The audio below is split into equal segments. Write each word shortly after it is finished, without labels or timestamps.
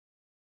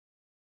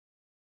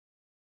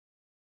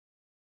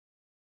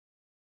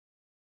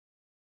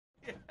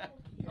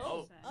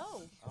Oh.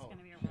 It's gonna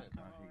be a rough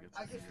call.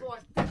 I just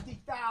lost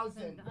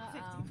 50,000.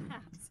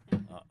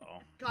 Uh-oh.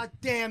 God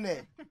damn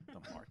it.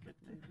 The market.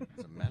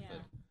 It's a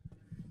method.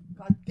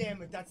 God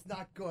damn it. That's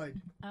not good.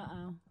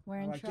 We're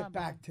in trouble. Get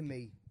back to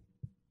me.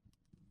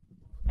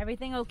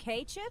 Everything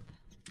okay, Chip?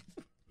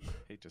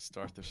 Hate to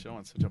start the show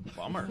on such a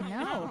bummer.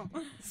 No.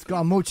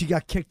 Scaramucci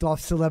got kicked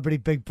off Celebrity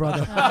Big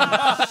Brother.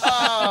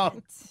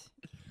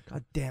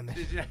 God damn it.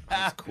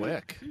 That's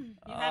quick. You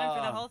had him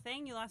for the whole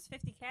thing? You lost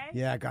 50K?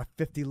 Yeah, I got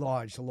 50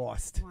 large,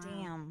 lost. Wow.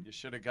 Damn. You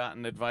should have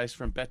gotten advice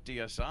from Bet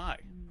DSI.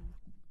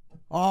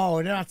 Oh,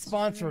 they're not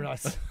sponsoring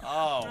us.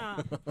 Oh.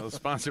 They'll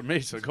sponsor me,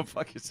 so go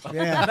fuck yourself.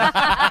 Yeah.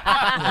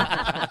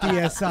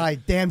 DSI,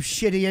 damn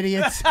shitty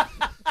idiots.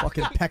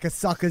 Fucking pecker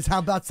suckers. How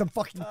about some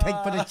fucking cake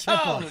for the chipper?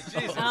 Oh,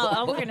 Jesus.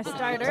 Oh, we're gonna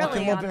start Fucking early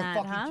little on bit that,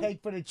 of fucking huh? cake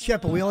for the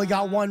chipper. We only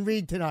got one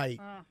read tonight.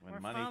 We're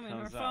money foaming.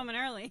 comes We're up. foaming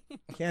early.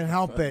 Can't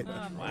help it.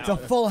 Wow. It's a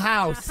full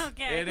house.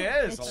 Okay. It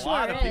is. It A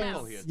lot sure of is.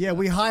 people here. Yeah,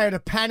 we hired a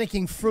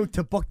panicking fruit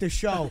to book the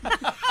show.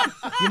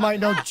 You might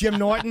know Jim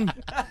Norton.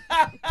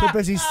 Too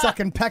busy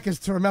sucking peckers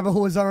to remember who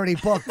was already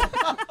booked.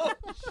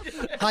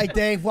 Hi,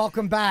 Dave.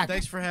 Welcome back.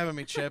 Thanks for having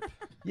me, Chip.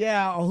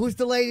 Yeah, who's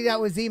the lady that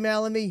was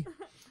emailing me?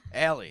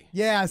 Allie.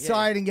 Yeah,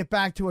 sorry I didn't get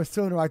back to her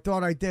sooner. I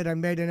thought I did. I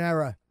made an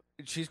error.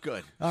 She's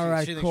good. All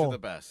right, she thinks cool. you're the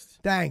best.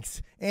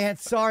 Thanks. Aunt,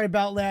 sorry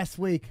about last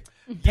week.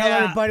 Tell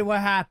everybody what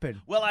happened.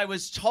 Well, I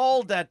was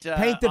told that...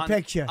 Paint the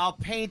picture. I'll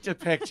paint a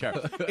picture.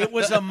 It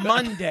was a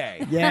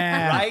Monday.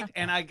 Yeah. Right?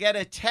 And I get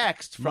a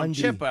text from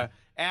Monday. Chipper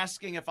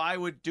asking if I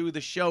would do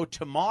the show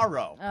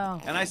tomorrow.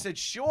 Oh. And I said,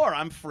 sure,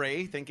 I'm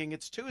free, thinking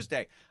it's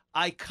Tuesday.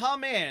 I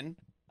come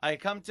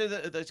to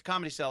the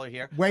Comedy Cellar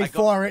here. Wait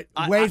for it.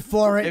 Wait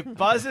for it. It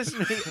buzzes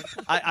me.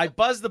 I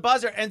buzz the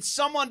buzzer, and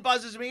someone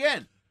buzzes me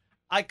in.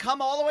 I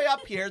come all the way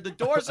up here. The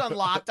door's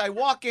unlocked. I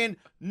walk in.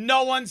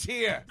 No one's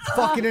here.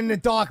 Fucking in the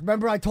dark.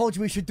 Remember I told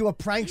you we should do a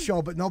prank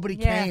show, but nobody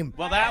came.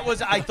 Well,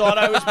 I thought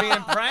I was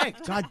being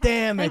pranked. God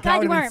damn it. Thank That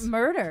God you would've weren't been-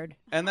 murdered.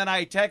 And then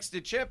I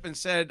texted Chip and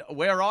said,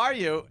 where are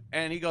you?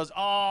 And he goes,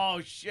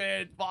 oh,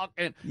 shit,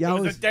 fucking. Yeah,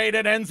 it was a day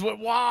that ends with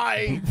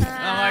Y. And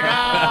I'm like,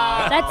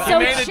 ah. That's He so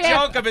made Chip. a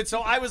joke of it,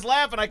 so I was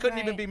laughing. I couldn't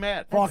Right. even be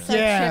mad. Fuck So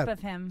yeah. Chip of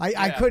him.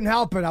 I couldn't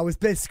help it. I was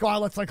big.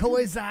 Scarlett's like, who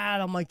is that?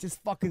 I'm like,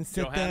 just fucking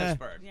sit there.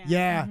 Johannesburg. Yeah.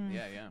 Yeah,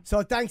 yeah.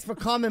 So thanks for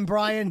coming,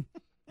 Brian.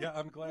 Yeah,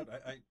 I'm glad.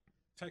 I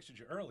texted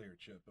you earlier,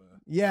 Chip.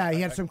 Yeah,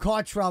 he had some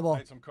car trouble. I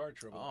had some car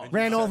trouble. Oh. And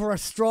Ran you said over a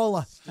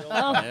stroller. still-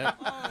 Yeah.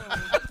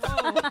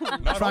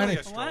 Not Trying only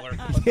to- a stroller,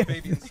 but the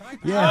baby inside.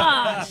 Yeah.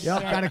 Oh, Yep,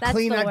 shit. gotta That's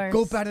clean the that worst.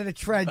 goop out of the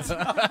treads.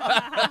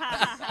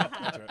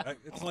 That's right.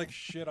 It's like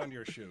shit on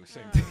your shoe.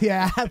 Same thing.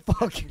 Yeah,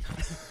 fucking.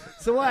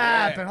 So what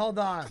happened? Hold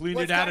on. Clean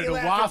What's it out got of you the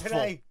laughing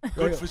waffle. today?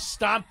 Good for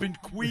stomping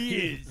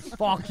queers.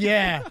 Fuck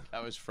yeah.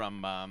 That was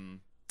from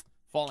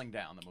Falling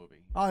Down, the movie.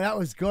 Oh, that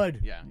was good.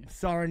 Yeah.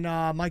 Starring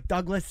Mike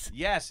Douglas.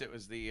 Yes, it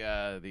was the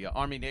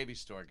Army Navy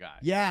store guy.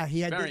 Yeah,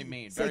 he had Very the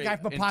mean. same Very guy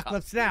from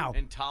Apocalypse Now.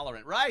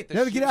 Intolerant. Right. The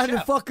Never get out of the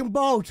chef. fucking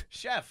boat.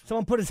 Chef.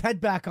 Someone put his head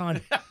back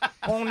on.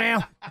 Oh,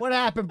 now. What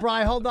happened,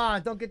 Brian? Hold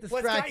on. Don't get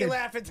distracted. What's got you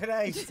laughing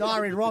today?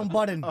 Sorry, wrong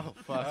button. Oh,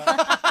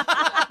 fuck.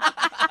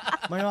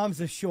 My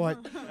arms are short.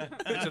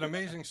 It's an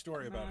amazing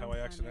story about how I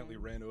accidentally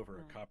ran over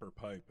a copper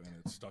pipe and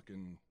it stuck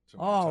in.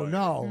 Oh,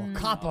 no.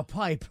 Copper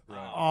pipe.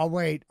 Right. Oh,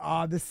 wait.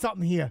 There's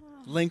something here.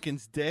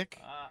 Lincoln's dick.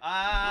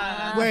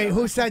 Wait,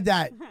 who said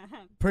that?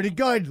 Pretty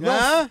good.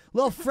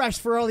 Little fresh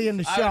for early in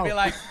the I show. would be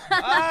like,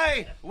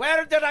 hey,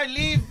 where did I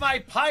leave my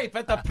pipe?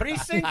 At the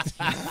precinct?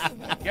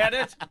 Get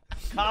it?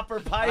 Copper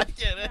pipe?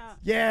 Get it?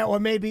 Yeah, or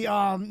maybe,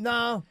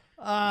 no.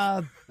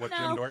 What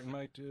Jim Norton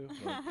might do.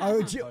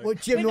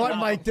 What Jim Norton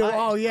might do. Pipe,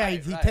 Oh, yeah.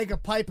 right, He'd right. take a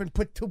pipe and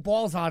put two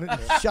balls on it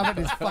and shove it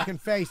in his fucking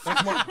face.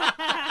 That's more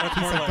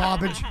like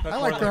Garbage. that's I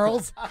more like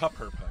girls. a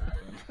cupper pipe.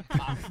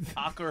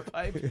 Cocker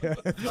pipe?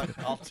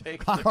 I'll take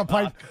the Copper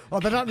pipe. cock.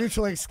 Well, they're not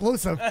mutually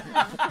exclusive.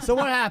 So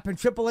what happened?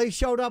 AAA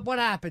showed up. What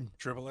happened?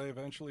 AAA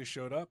eventually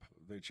showed up.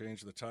 They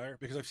changed the tire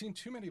because I've seen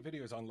too many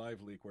videos on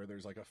Live Leak where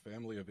there's like a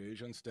family of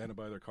Asians standing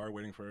by their car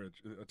waiting for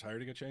a tire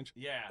to get changed.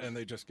 Yeah. And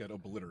they just get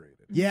obliterated.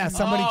 Yeah,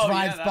 somebody Oh,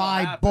 drives yeah, that'll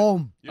by. happen.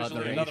 Boom. Usually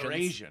Other another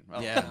Asians. Asian.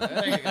 Oh, Yeah.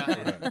 there you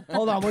go.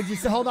 Hold on. What did you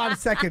say? Hold on a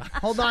second.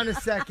 Hold on a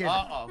second.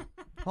 Uh-oh.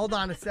 Hold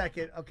on a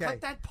second. Okay.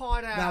 Cut that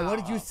part out. Now, what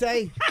did you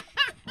say?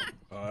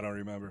 Oh, I don't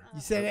remember. You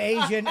said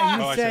Asian,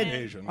 and you Oh, I said said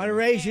Asian. other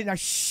Asian. Now,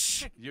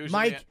 shh. Usually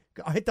Mike,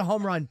 hit the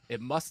home run.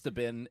 It must have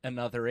been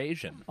another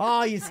Asian.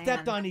 Oh, you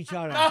stepped on each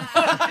other.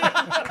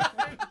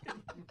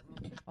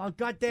 Oh,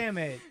 God damn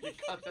it. You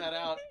cut that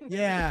out.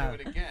 Yeah.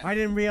 Do it again. I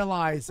didn't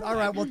realize. All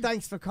right. Well,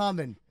 thanks for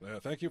coming.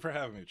 Thank you for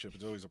having me, Chip.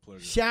 It's always a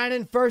pleasure.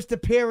 Shannon, first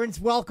appearance.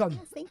 Welcome.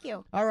 Thank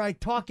you. All right.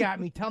 Talk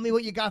at me. Tell me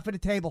what you got for the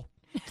table.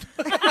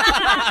 What do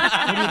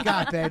you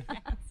got, babe?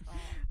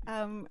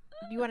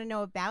 You want to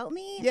know about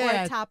me or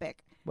Yeah. a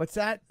topic? What's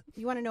that?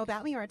 You want to know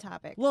about me or a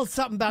topic? A little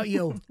something about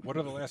you. What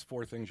are the last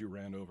 4 things you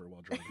ran over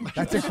while driving?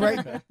 That's a great.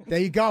 There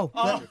you go.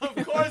 Oh,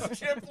 of course,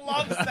 Chip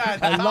loves that.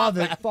 I love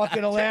it.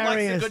 Fucking Chip likes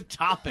hilarious. a good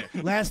topic.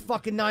 Last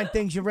fucking 9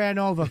 things you ran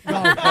over.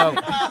 Go. Go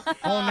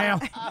now.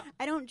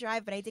 I don't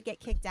drive, but I did get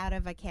kicked out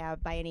of a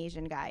cab by an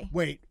Asian guy.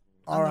 Wait.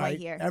 On All the way right.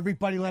 here.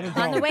 Everybody let it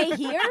go. On the way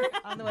here?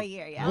 On the way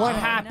here, yeah. What Oh,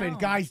 happened? no.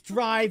 Guys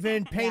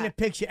driving, paint Yeah. a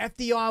picture.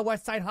 FDR,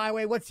 West Side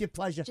Highway. What's your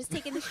pleasure? Just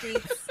taking the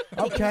streets.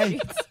 Okay.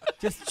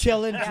 Just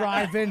chilling,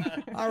 driving.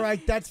 All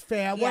right, that's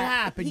fair. What Yeah.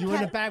 happened? He You in the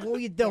kept- back? What were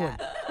you doing?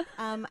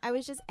 I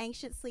was just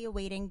anxiously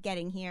awaiting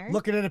getting here.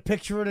 Looking at a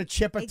picture of the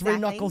Chipper, 3 Exactly.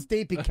 knuckles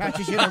deep. He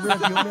catches you in a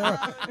rearview mirror.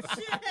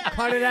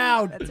 Cut it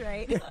out. That's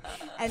right.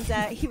 And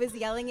he was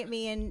yelling at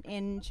me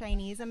in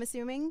Chinese, I'm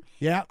assuming.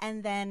 Yeah.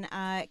 And then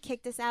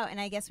kicked us out, and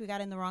I guess we got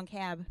in the wrong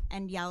cab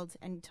and yelled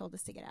and told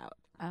us to get out.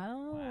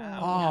 Oh.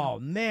 Oh,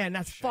 man,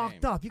 that's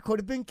fucked up. You could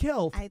have been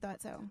killed. I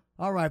thought so.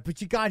 All right,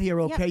 but you got here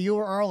okay. Yep. You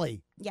were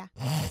early. Yeah.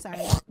 Sorry.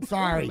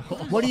 Sorry.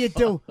 What do you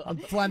do? I'm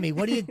Flemmy.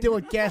 What do you do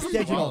at Gas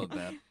Digital?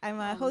 I'm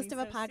a host of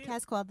a Lisa Sue.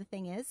 podcast called The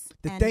Thing Is.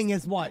 The and- Thing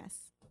Is what? Yes.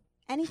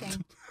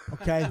 Anything.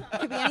 Okay.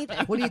 Could be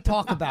anything. What do you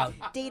talk about?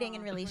 Dating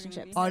and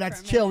relationships. Oh,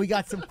 that's chill. We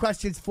got some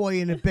questions for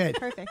you in a bit.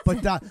 Perfect.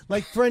 But,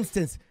 like, for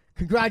instance,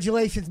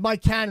 congratulations,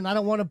 Mike Cannon. I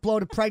don't want to blow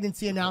the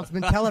pregnancy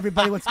announcement. Tell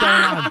everybody what's going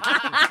on.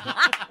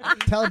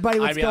 Tell everybody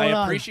what's going I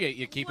on. appreciate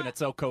you keeping it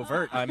so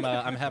covert.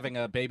 I'm having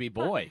a baby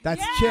boy.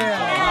 That's chill.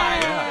 I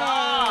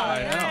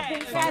know.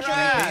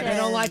 Congratulations. They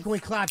don't like when we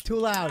clap too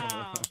loud.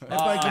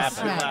 Everybody Oh, just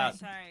sorry. snap.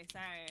 Sorry.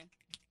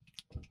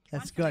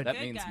 That's Bunch good. of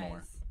That means guys.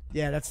 more.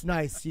 Yeah, that's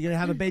nice. You gonna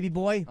have a baby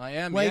boy? I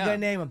am. What are you yeah. gonna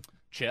name him?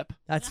 Chip.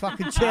 That's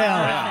fucking chill.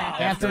 Yeah.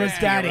 After his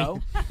daddy. hero.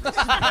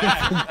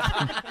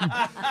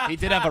 He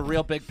did have a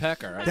real big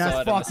pecker. I saw That's it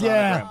in the fuck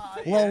yeah.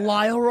 sonogram. Little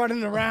Lyle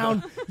running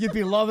around. You'd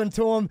be loving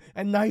to him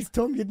and nice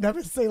to him. You'd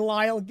never say,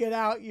 Lyle, get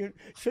out. You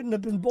shouldn't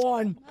have been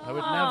born. I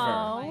would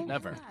Oh.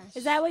 never.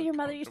 Is that what your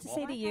mother used to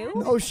say to you?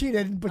 No, she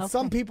didn't. But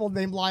some people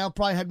named Lyle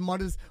probably had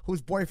mothers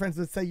whose boyfriends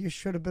would say you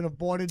should have been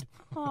aborted.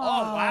 Oh,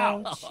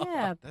 wow.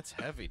 Chip. That's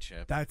heavy,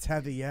 Chip. That's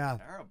heavy, yeah.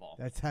 Terrible.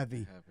 That's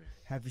heavy.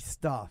 Heavy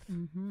stuff.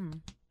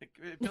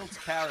 It builds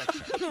character.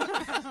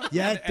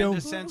 Yeah, and dude.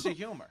 a sense of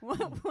humor.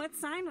 What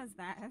sign was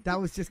that? That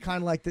was just kind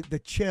of like the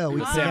chill.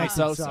 We Sammy connect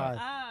Sosa. inside.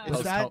 Oh. Is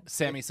Post that?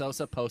 Sammy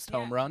Sosa post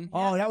home run.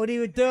 Oh, that what he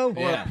would do?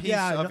 Or a Yeah. piece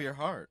no, your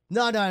heart.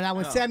 No.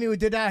 When Sammy would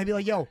do that, he'd be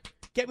like, yo,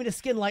 get me the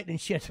skin lightening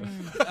shit.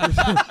 Mm.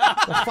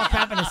 The fuck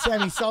happened to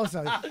Sammy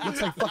Sosa?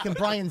 Looks like fucking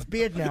Brian's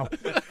beard now.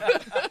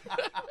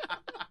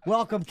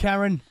 Welcome,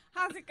 Kerryn.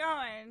 How's it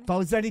going? If I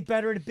was any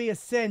better, it'd be a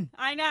sin.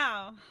 I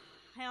know.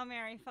 Hail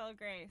Mary, full of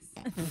grace.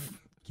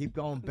 Keep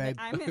going, babe.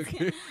 I'm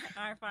missing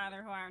Our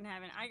Father who art in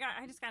heaven.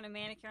 I just got a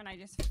manicure and I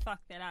just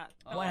fucked it up.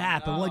 What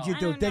happened? What'd you I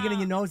do? don't Dig it in know.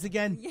 your nose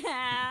again?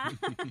 Yeah.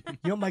 You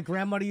know what my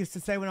grandmother used to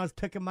say when I was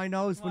picking my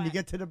nose? When you What?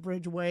 get to the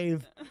bridge,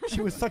 wave.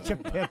 She was such a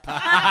pip.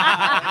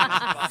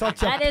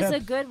 Such a That is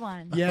pip. a good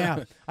one.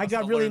 Yeah. I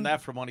got Must really. learned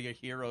that from one of your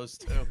heroes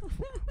too.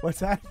 What's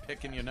that?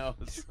 Picking your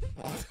nose.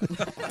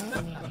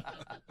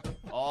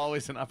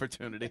 Always an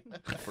opportunity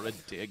for a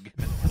dig.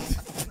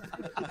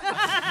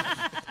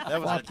 That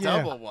was Fuck a yeah.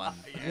 double one.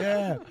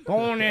 Yeah. Go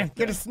on there.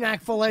 Get a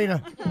snack for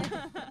later.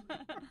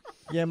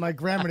 Yeah, my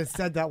grandmother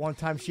said that one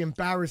time. She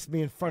embarrassed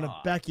me in front of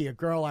Becky, a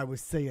girl I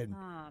was seeing.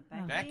 Oh,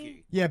 Becky.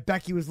 Becky. Yeah,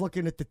 Becky was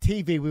looking at the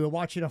TV. We were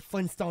watching a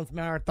Flintstones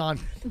marathon,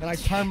 and I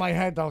turned my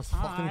head. I was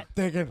fucking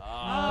digging. And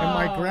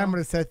my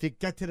grandmother said, if you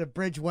get to the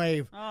bridge,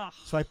 wave. Oh.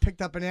 So I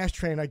picked up an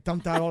ashtray, and I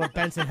dumped out all the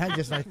Benson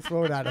Hedges, and I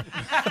threw it at her.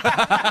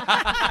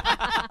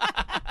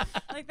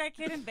 Like that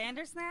kid in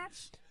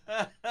Bandersnatch?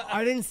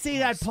 I didn't see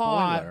that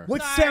part. spoiler.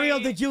 Which Sorry. cereal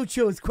did you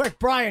choose? Quick,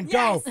 Brian,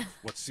 Yes. go.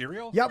 What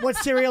cereal? Yep, what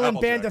cereal in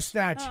Apple Jacks.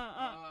 Bandersnatch?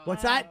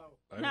 What's that?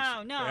 No,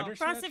 Bandersnatch?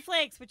 Frosted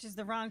Flakes, which is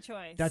the wrong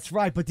choice. That's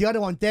right, but the other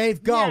one,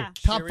 Dave, go. Yeah.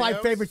 Top 5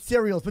 Cheerios? favorite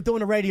cereals. We're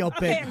doing a radio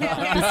bit.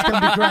 okay. This is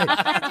gonna be great.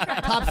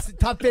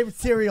 top favorite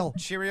cereal.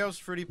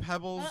 Cheerios, Fruity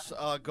Pebbles,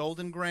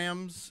 Golden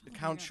Grams,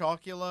 Count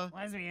Chocula,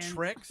 Lesbian.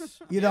 Tricks.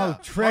 You know, Yeah.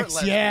 tricks.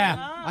 Heart Yeah,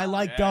 lesbian. I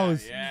like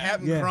those.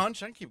 Captain Yeah.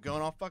 Crunch. I can keep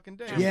going all fucking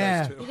day.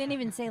 Yeah. Oh, You didn't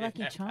even say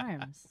Lucky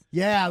Charms.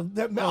 Yeah. Oh,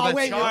 the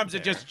wait. charms are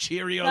just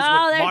Cheerios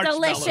Oh, with they're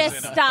marshmallows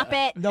delicious. in it. Stop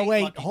it. No,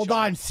 wait. Hold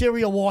on.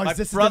 Cereal Wars. My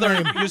This brother is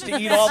the name. used to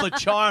eat all the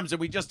charms,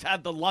 and we just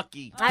had the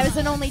Lucky. I was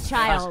an only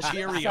child.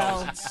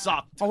 Cheerios. So. It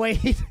sucked. Oh, wait.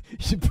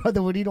 Your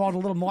brother would eat all the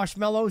little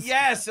marshmallows?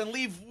 Yes, and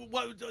leave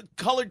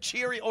colored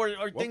Cheerios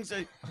or things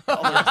that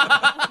colored.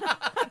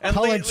 And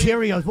Colored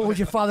Cheerios. What would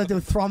your father do?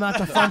 Throw them out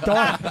the front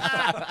door?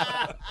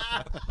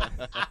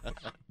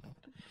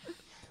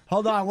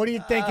 Hold on. What are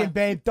you thinking,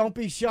 babe? Don't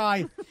be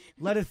shy.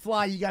 Let it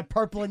fly. You got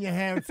purple in your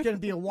hair. It's going to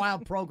be a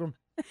wild program.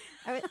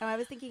 I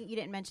was thinking you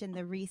didn't mention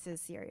the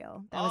Reese's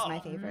cereal. That was my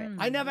favorite.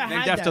 I never Named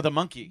had after that. the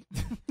monkey.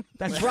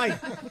 That's right.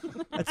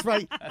 That's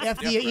right.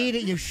 After you eat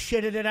it, you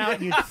shitted it out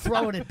and you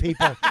throw it at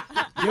people.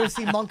 You ever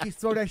see monkeys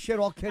throw that shit?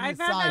 All kidding I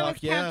found aside. that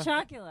with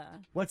Count Chocula.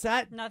 What's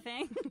that?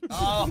 Nothing.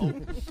 Oh.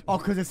 Oh,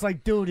 because it's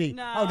like duty.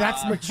 No. Oh,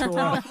 that's mature.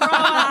 Grow up.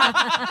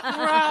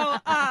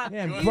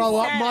 Yeah, You grow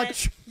up said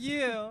much.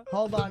 You.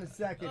 Hold on a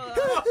second.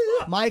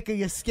 Mike, are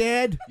you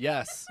scared?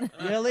 Yes.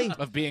 Really?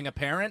 Of being a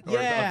parent or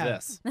Yeah. of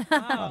this?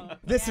 Oh,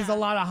 This is a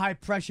lot of high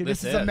pressure.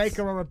 This This is a is.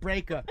 maker or a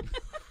breaker.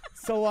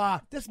 So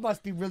this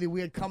must be really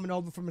weird coming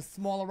over from a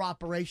smaller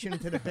operation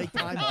into the big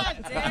time.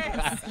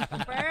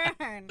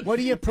 Burn. What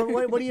do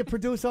you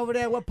produce over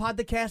there? What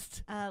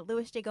podcast?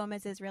 Louis J.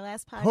 Gomez's Real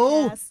Ass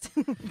Who?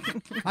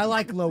 Podcast. I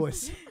like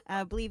Louis.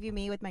 Believe You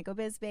Me with Michael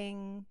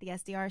Bisping, The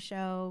SDR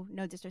Show,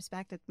 No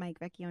Disrespect with Mike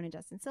Vecchione and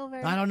Justin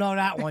Silver. I don't know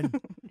that one.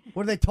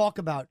 What do they talk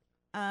about?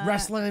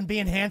 Wrestling and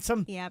being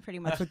handsome? Yeah, pretty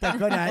much. That's what they're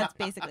good at. That's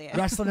basically it.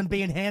 Wrestling and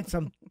being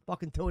handsome.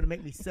 Fucking two to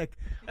make me sick.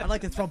 I'd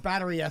like to throw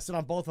battery acid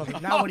on both of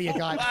them. Now what do you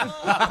got?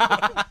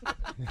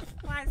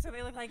 Why? So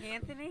they look like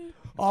Anthony?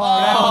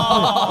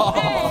 Oh,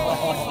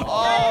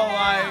 Oh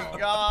my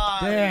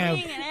God. damn.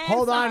 Being an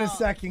Hold on a asshole.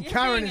 second. You're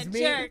Karen being is a me.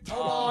 jerk.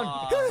 Hold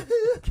on.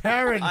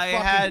 Karen. I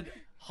fucking- had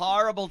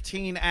horrible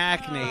teen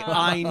acne.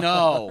 I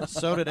know.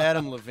 So did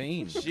Adam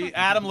Levine.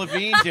 Adam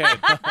Levine did.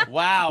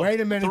 Wow. Wait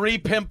a minute. 3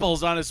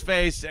 pimples on his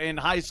face in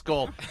high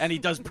school, and he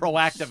does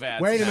proactive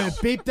ads. Wait a now. minute.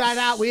 Beep that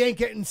out. We ain't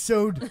getting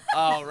sued.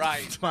 Oh,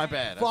 right. My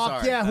bad. I'm Fuck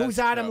sorry. yeah. Who's That's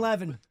Adam rough.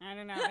 Levin? I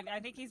don't know, but I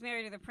think he's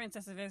married to the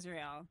Princess of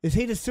Israel. Is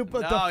he the super?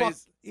 No, the fuck?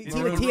 he's Is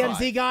he the Maroon TMZ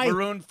 5. guy?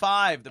 Maroon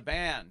 5, the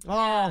band.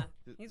 Oh.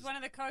 He's one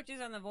of the coaches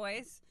on The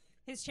Voice.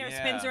 His chair Yeah.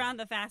 spins around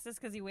the fastest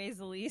because he weighs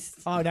the least.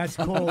 Oh, that's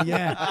cool.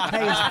 Yeah.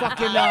 Hey, is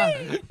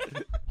fucking.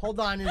 Hold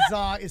on.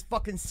 Is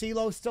fucking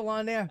CeeLo still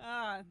on there?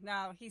 Oh,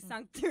 no, he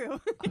sunk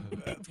through.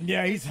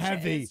 Yeah, he's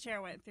heavy. His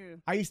chair went through.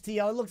 I used to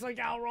yell, it looks like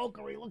Al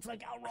Roker. He looks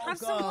like Al Have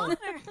some Roker.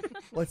 water.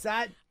 What's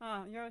that?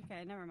 Oh, you're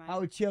okay. Never mind.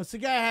 Oh, chill. So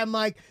go ahead,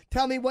 Mike.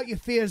 Tell me what your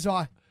fears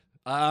are.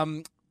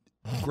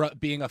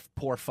 Being a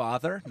poor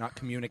father, not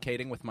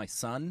communicating with my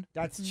son.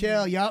 That's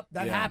chill. Yep.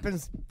 That Yeah.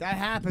 happens. That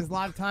happens. A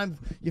lot of times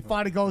your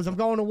father goes, I'm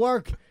going to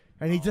work.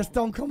 And he just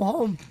don't come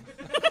home.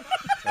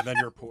 And then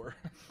you're poor.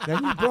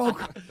 Then you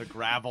broke. The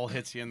gravel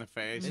hits you in the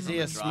face. Is from he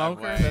the a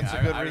smoker? driveway. That's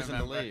a good I reason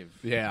to remember. leave.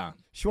 Yeah.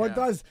 Sure Yeah.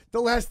 does.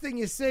 The last thing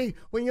you see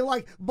when you're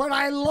like, but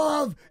I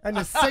love, and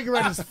the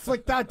cigarette is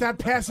flicked out that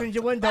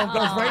passenger window and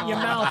goes right in your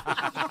mouth.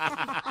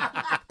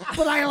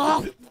 But I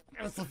love.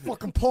 It's a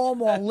fucking Pall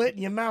Mall lit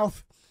in your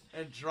mouth.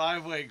 And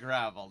driveway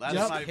gravel. That's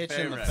Yep. my Hit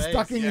you in the favorite. face.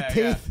 Stuck in your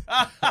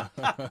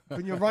teeth.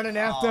 When you're running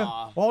after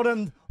Aw.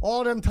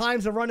 all them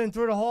times of running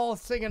through the hall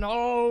singing,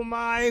 oh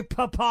my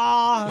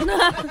papa,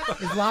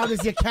 as loud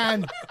as you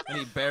can. And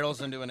he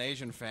barrels into an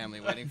Asian family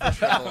waiting for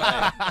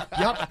AAA.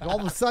 Yep. All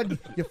of a sudden,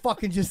 you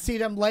fucking just see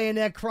them laying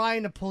there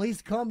crying. The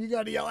police come. You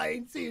gotta yell, I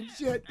ain't seeing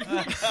shit.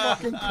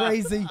 Fucking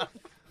crazy.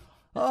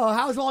 Oh,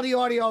 how's all the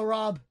audio,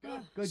 Rob?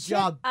 Good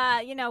job.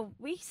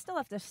 We still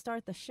have to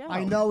start the show.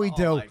 I know we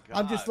do. my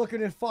I'm just God.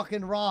 looking at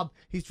fucking Rob.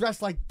 He's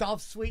dressed like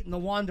Dolph Sweet and the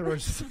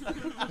Wanderers. So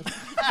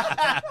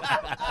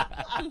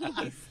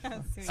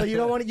sweet. So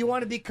you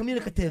want to be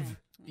communicative.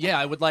 Yeah,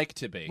 I would like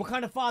to be. What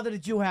kind of father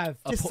did you have?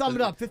 A Just po- sum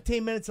it up.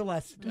 15 minutes or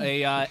less.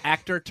 A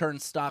actor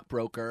turned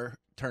stockbroker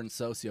turned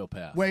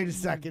sociopath. Wait a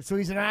second. So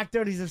he's an actor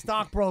and he's a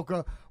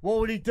stockbroker. What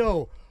would he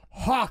do?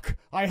 Huck,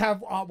 I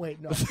have. Oh,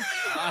 wait, no.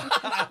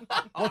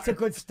 What's a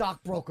good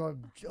stockbroker?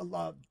 Give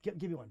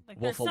me one. Like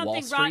Wolf there's of Wall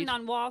something rotten Street?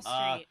 on Wall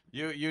Street.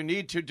 You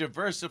need to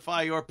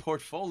diversify your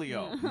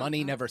portfolio.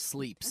 Money never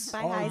sleeps.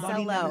 Buy high, money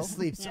sell never low.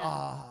 sleeps. Yeah.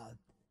 Ah.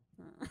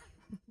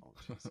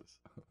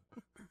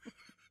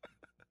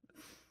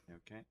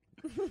 Okay.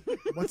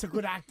 What's a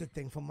good actor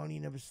thing for money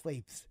never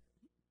sleeps?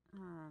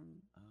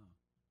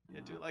 Yeah,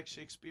 do it like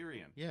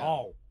Shakespearean. Yeah.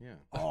 Oh. Yeah.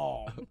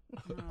 Oh.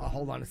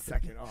 Hold on a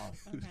second. Oh.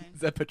 Okay.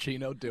 Is that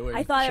Pacino doing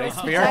I thought it was,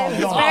 Shakespeare?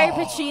 it was very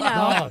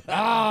Pacino.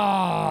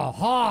 Oh,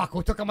 Hawk,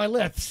 what took on my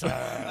lips?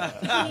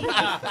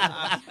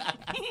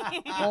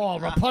 Oh,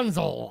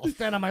 Rapunzel,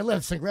 stand on my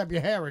lips and grab your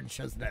hair and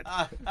shiznit.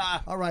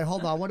 All right,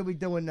 hold on. What are we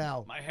doing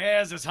now? My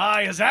hair's as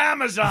high as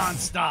Amazon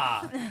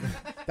stock.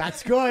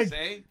 That's good.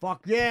 See?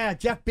 Fuck yeah.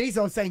 Jeff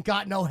Bezos ain't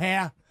got no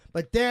hair.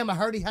 But damn, I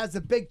heard he has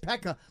a big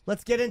pecker.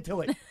 Let's get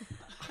into it.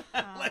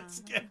 Let's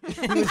get.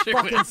 He was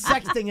fucking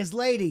sexting his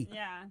lady.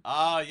 Yeah.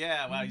 Oh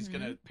yeah, well he's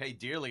gonna pay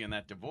dearly in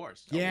that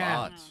divorce. Yeah.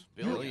 Lots.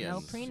 No.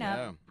 Billions. No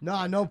prenup.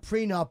 Yeah. No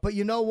prenup. But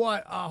you know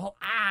what?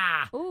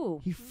 Ooh.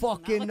 He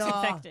fucking. Looks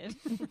infected.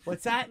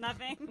 What's that?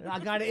 Nothing. I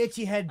got an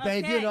itchy head,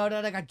 babe. You Okay. know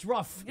that I got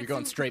druff. You're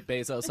going straight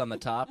Bezos on the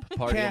top,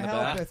 party Can't in the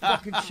help back. it.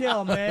 Fucking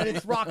chill, man.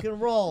 It's rock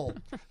and roll.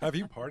 Have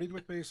you partied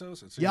with Bezos? It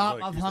seems Yeah,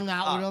 like I've he's hung the-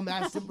 out with him.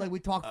 Asked him, like, we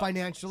talk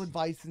financial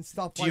advice and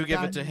stuff Do like you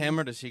give that. it to him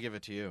or does he give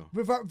it to you?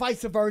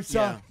 Vice versa.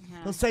 Yeah.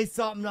 He'll say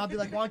something, and I'll be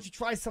like, why don't you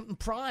try something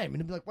Prime? And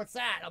he'll be like, what's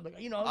that? I'm like,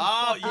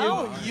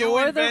 Oh, you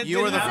you're the- invented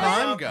You were the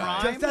Amazon Prime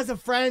guy. just as a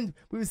friend,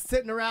 we was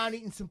sitting around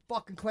eating some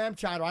fucking clam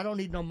chowder. I don't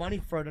need no money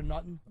for it or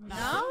nothing.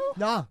 No?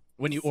 Nah.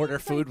 When you order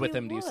Seems food like with you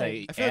him, do you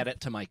say, would. add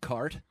it to my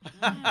cart?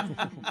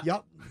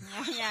 Yup.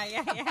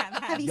 Yeah.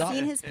 Have you Yup.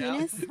 seen his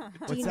penis? Do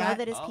What's you know that?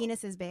 that his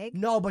penis is big?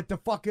 No, but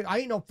I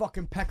ain't no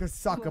fucking pecker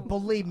sucker.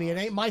 Believe me, it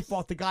ain't my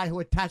fault the guy who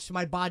attached to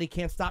my body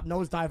can't stop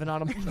nosediving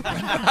on him.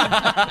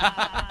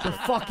 The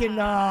fucking,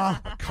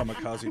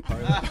 Kamikaze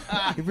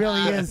pilot. he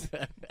really is.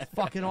 It's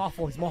fucking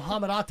awful. He's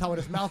Muhammad Atta with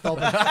his mouth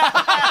open.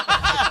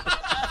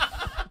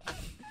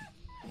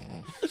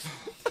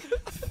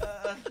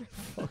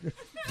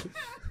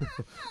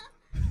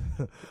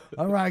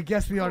 All right, I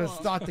guess we ought to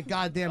start the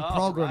goddamn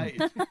program.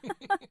 Right.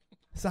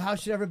 So how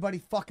should everybody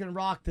fucking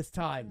rock this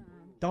time?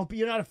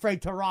 You're not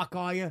afraid to rock,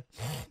 are you?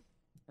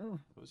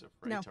 Who's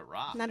afraid No, to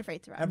rock? not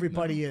afraid to rock.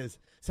 Everybody is.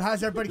 So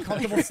how's everybody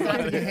comfortable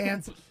snapping your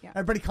hands? Yeah.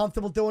 Everybody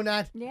comfortable doing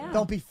that? Yeah.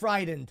 Don't be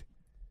frightened.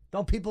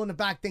 Don't people in the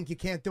back think you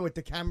can't do it.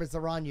 The cameras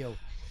are on you.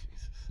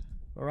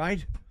 All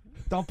right?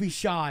 Don't be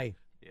shy.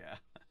 Yeah.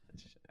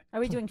 Are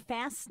we doing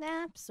fast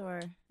snaps or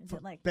is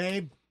it like?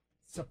 Babe,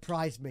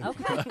 surprise me.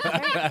 Okay. Great.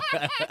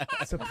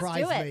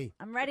 Surprise Do it. me.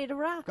 I'm ready to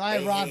rock. Go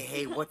ahead, Rob.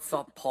 Hey, what's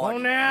up, Oh, party?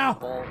 now.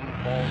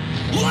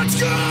 Let's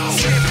go!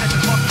 Skip has a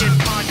fucking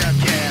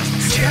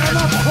podcast. Skip has a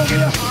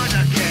fucking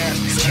podcast.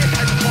 Skip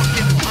has a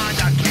fucking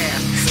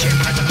podcast. Skip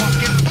has a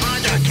fucking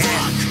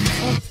podcast.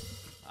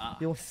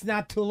 You'll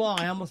snap too long.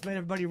 I almost made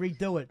everybody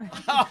redo it.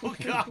 Oh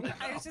God.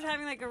 I was just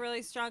having like a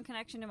really strong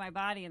connection to my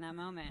body in that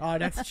moment. Oh,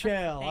 that's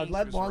chill. I'd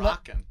let Who's more.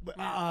 rocking?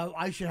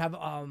 I should have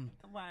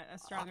What a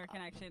stronger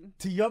connection.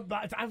 to your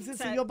body. I was gonna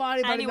say To your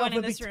body, but anyone enough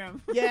in would this be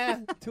room. Yeah,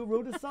 too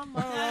rude or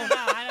something.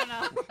 I don't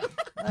know.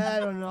 I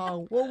don't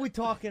know. What are we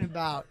talking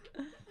about?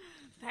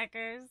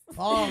 Peckers.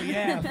 Oh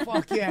yeah,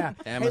 fuck yeah.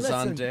 Amazon hey,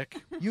 listen,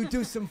 dick. You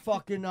do some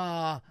fucking.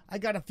 I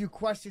got a few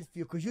questions for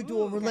you because you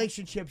do a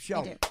relationship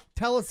show. I do.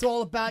 Tell us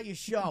all about your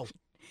show.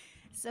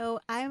 So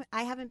I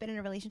haven't been in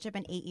a relationship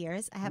in 8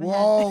 years. I haven't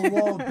Whoa, had.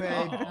 whoa,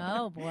 babe.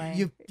 Oh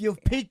boy.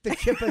 You've piqued the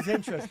Chipper's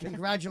interest.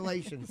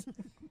 Congratulations.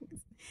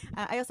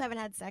 I also haven't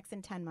had sex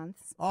in 10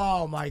 months.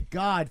 Oh my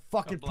God,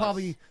 fucking bless.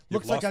 probably You've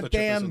looks like lost a the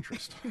Chipper's damn.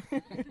 interest.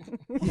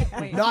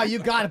 Wait. No, you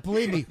got it.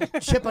 Believe me,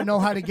 Chipper know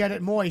how to get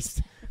it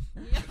moist.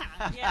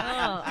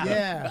 Yeah. Oh.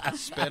 Yeah.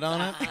 Spit on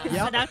it.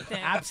 Yep. Seductive.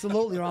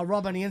 Absolutely. Or I'll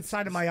rub on the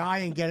inside of my eye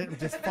and get it and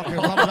just fucking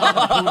rub it on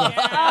the Buddha.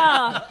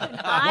 Oh.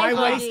 Why Bye,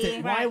 waste buddy.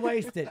 it? Why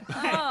waste it?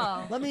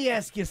 Oh. Let me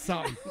ask you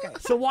something.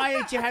 So why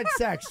ain't you had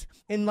sex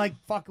in like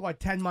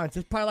 10 months?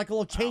 It's probably like a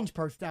little change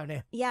purse down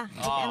there. Yeah,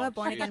 Oh, I'm a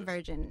born again Jesus.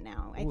 virgin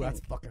now. I Ooh, think. that's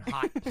fucking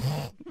hot.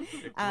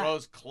 It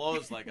grows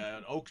clothes like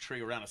an oak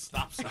tree around a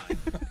stop sign.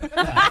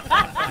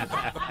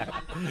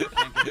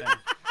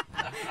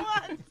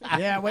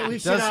 Yeah, wait, we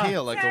It should. does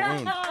heal like a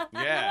wound.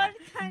 Yeah.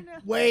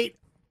 Wait,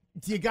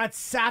 do you got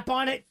sap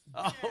on it?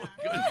 Oh,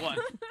 good one.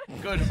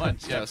 Good one,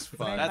 Chip. Just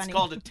fine. That's funny.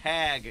 called a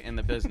tag in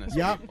the business.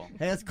 Yep. People.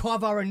 Hey, let's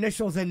carve our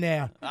initials in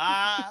there.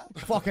 Ah.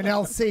 Fucking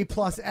LC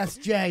plus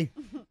SJ.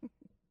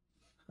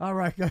 All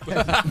right, go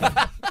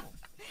ahead.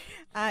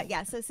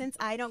 Yeah, so since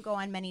I don't go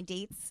on many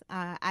dates,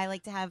 I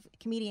like to have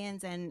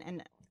comedians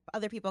and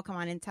other people come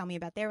on and tell me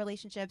about their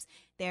relationships,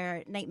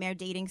 their nightmare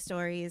dating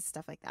stories,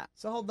 stuff like that.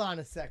 So hold on a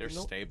They're second.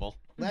 stable.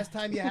 Last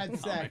time you had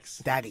sex,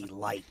 Daddy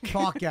like.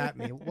 talk at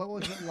me. What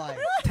was it like?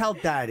 Tell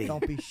Daddy.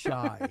 Don't be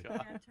shy.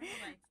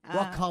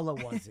 What color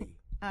was he?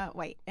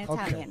 White, Okay.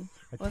 Italian.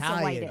 Also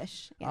Italian.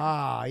 whitish. Yeah.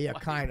 Ah, yeah,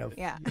 kind of.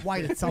 Yeah.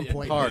 White at some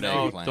point. Hard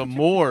No, eggplant. the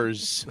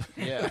Moors.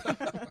 Yeah.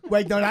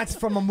 Wait, no, that's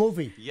from a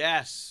movie.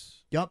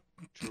 Yes. Yup.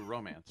 True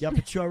romance. Yep,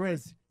 it sure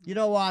is. You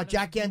know,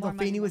 Jack more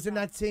money Gandolfini was in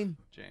myself. that scene.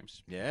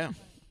 James. Yeah.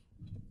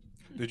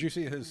 Did you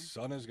see his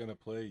son is going to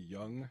play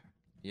young?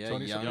 Yeah,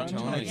 Tony young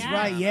Soprano? Tony. That's Yeah.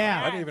 right, I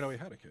yeah. didn't even know he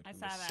had a kid. I saw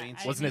that.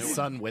 Saints I Wasn't his didn't-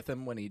 son with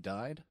him when he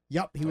died?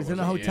 Yep, he was Oh, in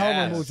a was he? hotel room.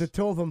 Yes. It was the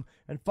two of them,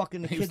 and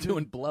fucking the He was kids.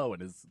 doing blow,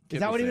 and his kid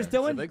that what he was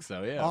there. doing? I think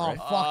so. Yeah. Oh, right?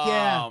 fuck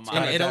yeah. Oh, my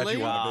In Dad, Italy? you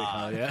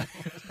wanna Oh yeah.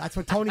 That's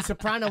what Tony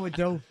Soprano would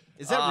do.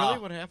 Is that Ah.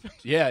 really what happened?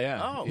 Yeah,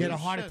 yeah. Oh, He had a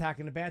holy heart shit. attack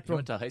in the I bathroom.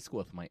 went to high school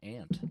with my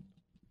aunt.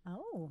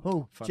 Oh.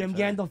 Who? Fun Jim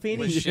fact. Gandolfini?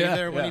 Was she Yeah,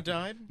 there when yeah. he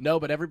died? No,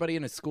 but everybody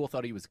in his school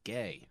thought he was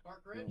gay.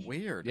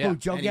 Weird. Yeah. Who,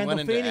 Joe And he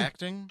went into Gandolfini?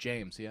 acting?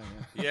 James, yeah.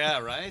 yeah. Yeah,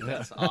 right?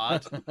 That's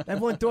odd.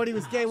 Everyone thought he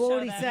was gay. What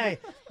would he Show say?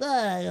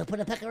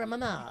 Put a pecker in my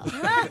mouth.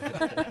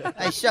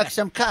 I suck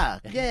some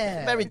cock.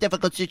 Yeah. Very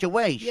difficult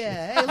situation.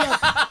 Yeah. Hey,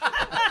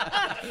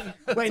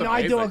 look. Wait, no,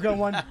 I do a good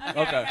one.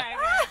 Okay.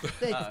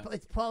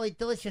 It's probably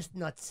delicious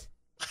nuts.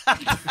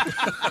 That's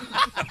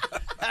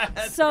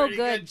So pretty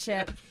good,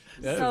 Chip.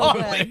 Yeah. So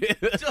good.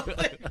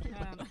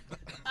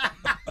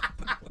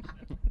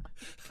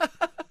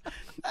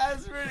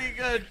 That's pretty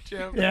good,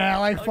 Chip. Yeah, I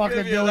like I'll fucking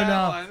give you doing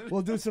that one.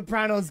 We'll do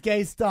Sopranos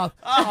gay stuff.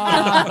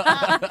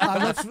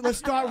 Let's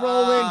start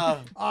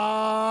rolling.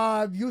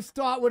 You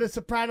start with a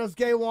Sopranos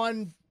gay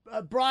one.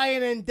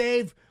 Brian and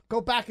Dave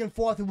go back and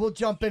forth, and we'll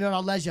jump in at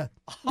our leisure.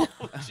 Oh,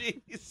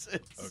 Jesus.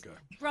 Okay.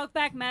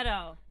 Brokeback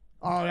Meadow.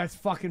 Oh, that's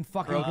fucking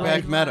great.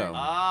 Brokeback Meadow.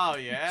 Oh,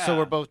 yeah. So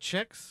we're both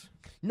chicks?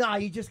 Nah,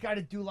 you just got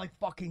to do like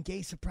fucking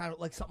gay soprano,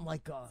 like something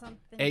like Something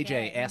AJ,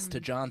 gay. S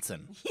to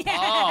Johnson. Oh,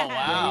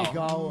 wow. There you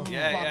go.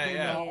 Yeah, Fucking,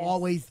 yeah.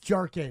 always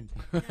jerking.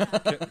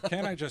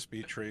 Can I just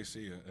be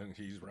Tracy and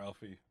he's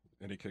Ralphie?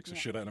 And he kicks the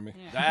shit out of me.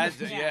 That's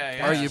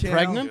yeah. Are you Chill.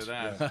 pregnant?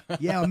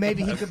 Yeah, or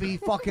maybe he could be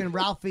fucking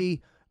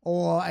Ralphie,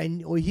 or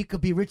he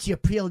could be Richie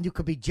Aprile, and you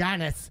could be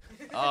Janice.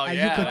 Oh and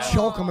yeah. you could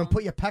choke him and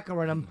put your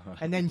pecker in him,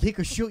 and then he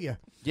could shoot you.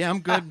 Yeah,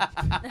 I'm good.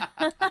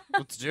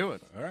 Let's do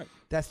it. All right.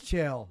 That's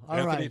chill. All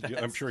Anthony,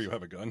 right. I'm sure you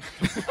have a gun.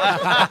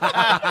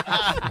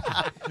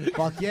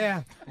 Fuck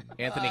yeah.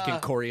 Anthony can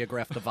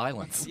choreograph the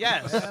violence.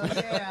 Yes.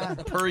 Yeah.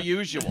 Per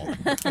usual.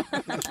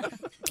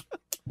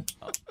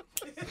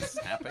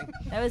 Snapping.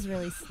 That was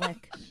really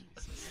slick.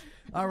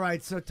 All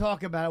right, so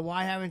talk about it.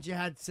 Why haven't you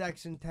had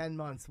sex in 10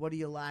 months? What are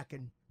you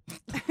lacking?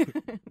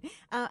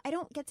 I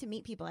don't get to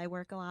meet people. I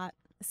work a lot,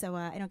 so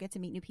I don't get to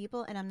meet new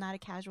people, and I'm not a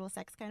casual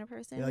sex kind of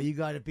person. You know, you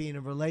got to be in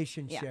a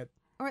relationship.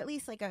 Or at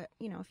least like a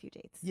few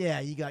dates. Yeah,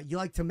 you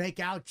like to make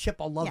out.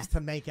 Chipper loves Yes.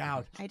 to make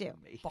out. I do.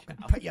 Fucking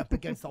put you up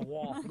against the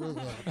wall.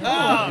 Oh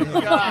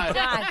God.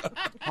 God.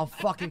 I'll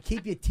fucking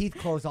keep your teeth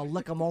closed. I'll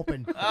lick them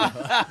open.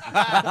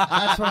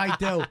 That's what I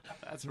do.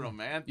 That's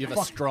romantic. You have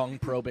a strong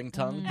probing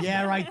tongue.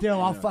 Yeah, I do.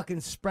 I'll fucking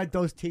spread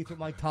those teeth with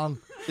my tongue.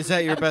 Is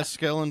that your best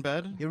skill in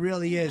bed? It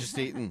really is. Just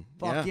eating.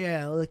 Fuck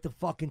yeah, I lick the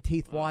fucking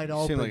teeth wide You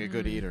open. seem like a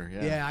good eater.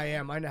 Yeah. Yeah, I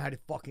am. I know how to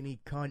fucking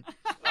eat cunt.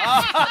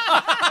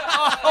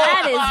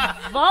 That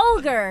is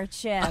vulgar,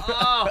 Chip.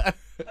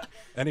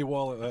 Any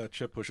wall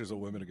Chip pushes a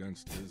woman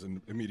against is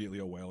immediately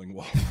a wailing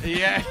wall.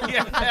 Yeah.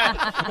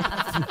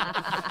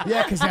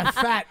 Yeah, because they're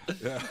fat.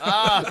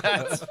 Oh,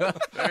 that's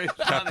very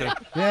funny.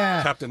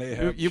 Yeah. Captain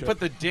Ahab. You Chip. put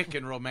the dick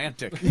in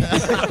romantic.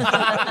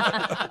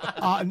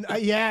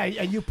 Yeah,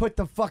 and you put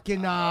the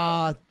fucking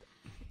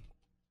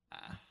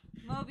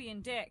Moby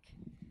and Dick,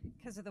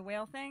 because of the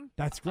whale thing.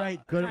 That's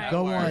great. Good. That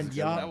Go works. on.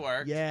 Yeah. That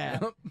worked. Yeah.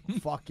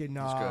 Fucking.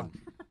 good.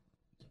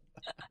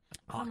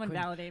 Someone couldn't-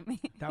 validate me.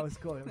 That was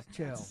good. It was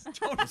chill.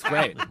 It's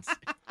great.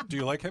 Do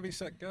you like heavy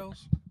set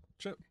gals,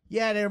 Chip?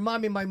 Yeah, they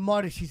remind me of my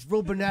mother. She's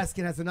Rubenesque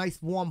and has a nice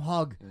warm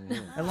hug.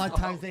 And a lot of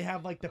times they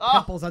have like the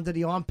pimples under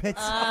the armpits,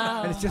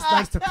 and it's just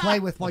nice to play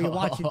with while you're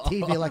watching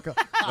TV. Like a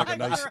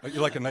You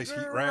like a nice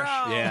heat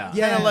rash? Yeah.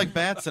 yeah, Kind of like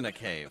bats in a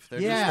cave.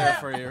 They're Yeah.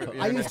 just there for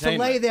your I used to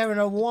lay there in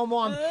a warm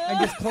arm and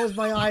just close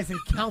my eyes and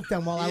count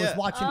them while I was Yeah.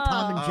 watching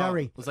Tom and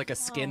Jerry. It was like a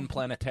skin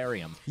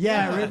planetarium.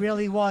 Yeah, it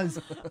really was.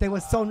 They were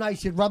so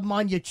nice. You'd rub them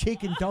on your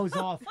cheek and doze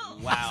off.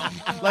 Wow.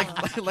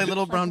 like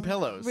little brown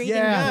pillows. Reading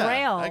Yeah.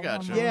 Braille. I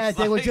got you. Yeah,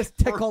 they would just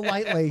tickle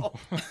lightly.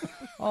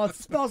 Oh, it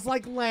smells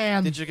like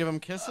lamb. Did you give them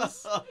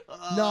kisses?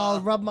 No,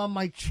 rub them on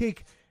my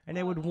cheek, and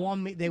they would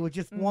warm me. They would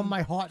just warm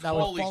my heart, and I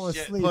would Holy fall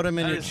shit. asleep. Put them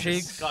in That your is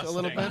cheeks a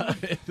little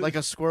disgusting. bit, like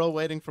a squirrel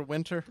waiting for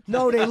winter.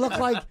 No, they look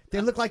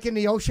like in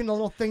the ocean. The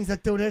little things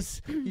that do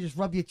this. You just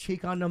rub your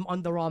cheek on them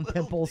underarm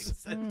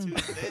pimples.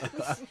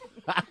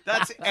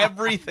 That's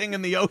everything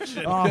in the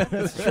ocean. Oh,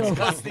 that's true.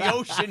 Because the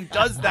ocean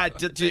does that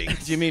to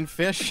things. Do you mean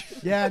fish?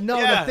 Yeah, no,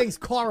 Yeah. the thing's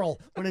coral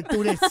when it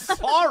do this.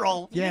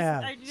 Coral.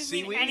 Yeah, I just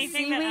mean Seaweed?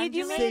 anything that Seaweed,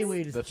 you undulates.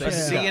 seaweed is The chill. thing-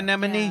 Sea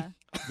anemone.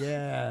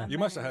 Yeah, You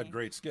must have had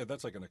great skin.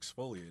 That's like an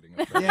exfoliating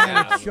effect.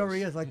 yeah, it sure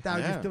is. Like that, I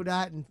Yeah. just do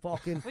that and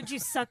fucking. Would you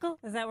suckle?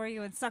 Is that where you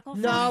would suckle?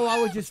 from? No,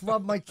 I would just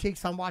rub my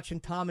cheeks. I'm watching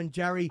Tom and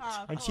Jerry,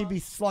 Oh, and she'd be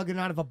slugging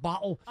out of a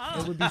bottle.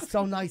 It would be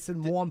so nice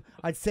and warm.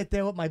 I'd sit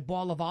there with my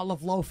ball of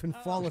olive loaf and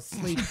fall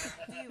asleep.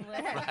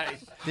 Right.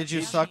 Did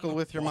you suckle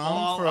with your mom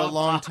All for a of-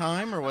 long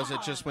time, or was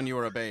it just when you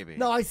were a baby?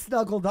 No, I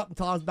snuggled up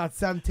until I was about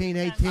 17,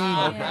 18.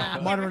 Yeah.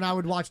 Mother and I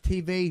would watch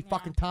TV,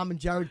 fucking Tom and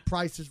Jerry,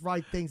 Price is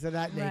Right, things of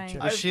that Right. nature.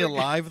 Was she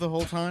alive the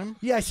whole time?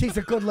 Yeah, she's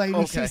a good lady.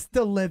 Okay. She's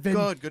still living.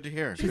 Good to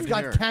hear. She's Good to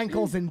got hear.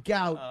 cankles and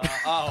gout.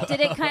 Did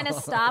it kind of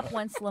stop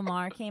once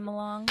Lamar came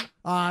along?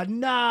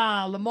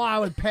 Nah, Lamar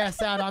would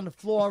pass out on the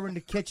floor in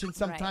the kitchen,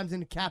 sometimes in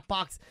the cat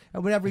box,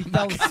 and whenever he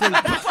fell asleep,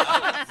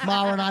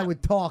 Mara and I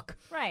would talk.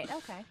 Right,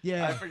 okay. I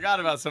Yeah. forgot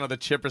about some of the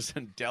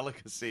Chipperson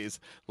delicacies,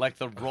 like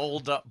the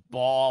rolled up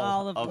ball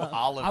Olive of loaf.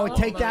 olive. I would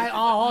take that. Oh,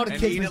 all the and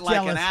kids eat was it like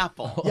jealous. an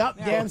apple. Yep,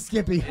 damn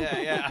Skippy.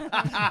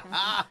 Yeah.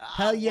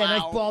 Hell yeah, Wow.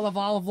 nice ball of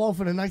olive loaf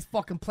in a nice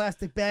fucking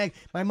plastic bag.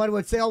 My mother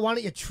would say, "Oh, why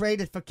don't you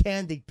trade it for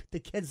candy? The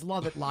kids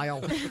love it,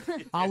 Lyle.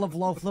 Olive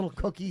loaf, little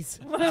cookies.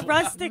 What a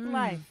rustic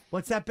life.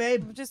 What's that,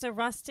 babe? Just a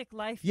rustic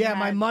life. Yeah, you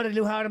my had. mother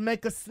knew how to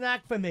make a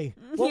snack for me.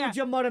 What Yeah. would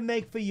your mother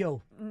make for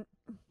you?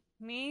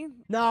 Me?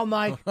 No,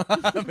 Mike.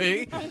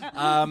 Me?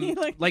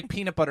 Like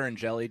peanut butter and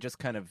jelly, just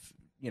kind of,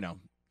 normal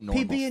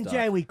PB&J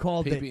stuff. we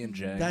called it.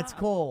 PB&J. That's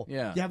cool.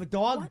 Yeah. You have a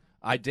dog?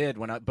 I did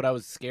but I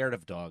was scared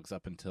of dogs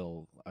up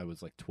until I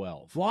was like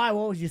 12. Why?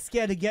 What, was you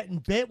scared of getting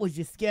bit? Was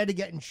you scared of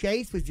getting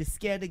chased? Was you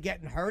scared of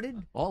getting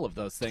hurted? All of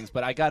those things,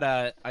 but I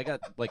got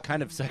like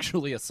kind of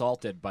sexually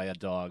assaulted by a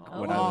dog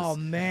when I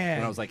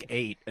man. was like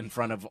 8 in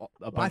front of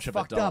a bunch of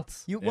fucked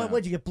adults. up. You Yeah.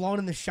 what'd you get blown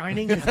in The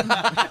Shining? Wait,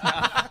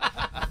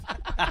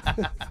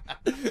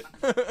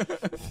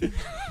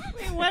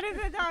 what did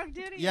the dog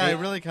do to you? Yeah, I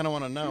really kind of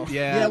want to know.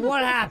 Yeah,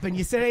 what happened?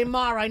 You said, "Hey,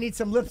 Mara, I need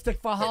some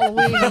lipstick for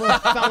Halloween." The little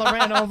fella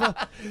ran over.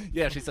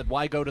 Yeah, she said,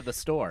 "Why go to the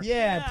store?"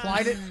 Yeah,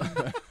 applied it.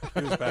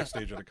 He was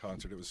backstage at a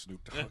concert. It was Snoop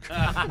Dogg.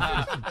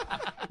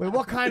 Wait,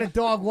 what kind of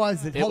dog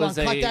was it? It Hold on, was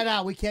cut a- that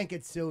out. We can't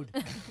get sued.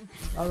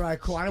 All right,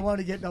 cool. I don't want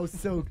to get no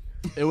sued.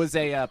 It was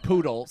a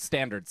poodle,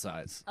 standard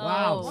size.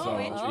 Wow. Oh, So,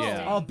 interesting.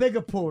 yeah. Oh,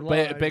 bigger poodle.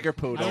 Bigger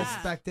poodle. I Yeah.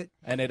 respect it.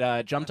 And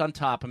it jumped on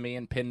top of me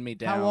and pinned me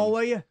down. How old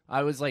were you?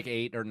 I was like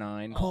 8 or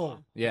 9. Cool.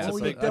 Yeah, What were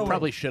so you I doing?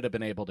 probably should have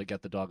been able to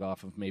get the dog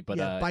off of me, but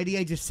Yeah, by the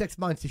age of 6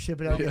 months, you should have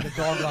been able to get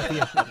the dog off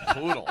you.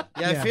 Poodle.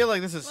 Yeah, Yeah. I feel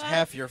like this is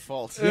half your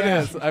fault. it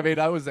is. I mean,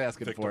 I was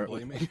asking Victim for it.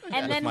 blaming.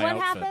 And then my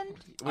what outfit. happened?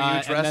 Were you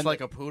and dressed then-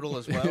 like a poodle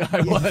as well?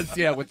 I was,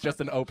 yeah, with just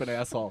an open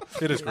asshole.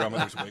 It is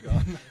grandmother's wig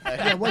on.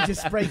 Yeah, what, you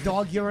spray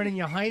dog urine in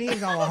your hiney and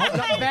go, I hope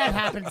nothing bad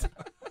happens.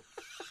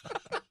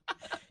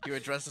 You were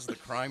dressed as the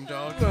crime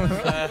dog?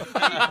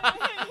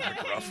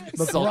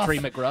 Sultry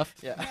McGruff.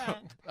 Yeah.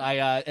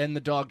 And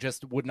the dog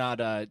just would not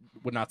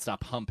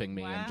stop humping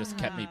me and just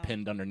kept me Wow.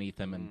 pinned underneath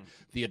him, and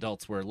the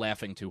adults were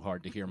laughing too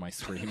hard to hear my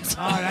screams.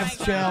 Oh, that's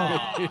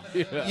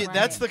chill.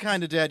 That's the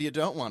kind of dad you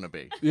don't want to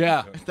be. Yeah.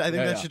 I think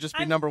that should just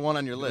be number one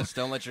on your list.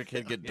 Don't let your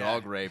kid get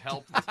dog raped.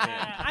 Help the kid.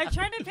 I'm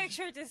trying to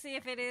picture it to see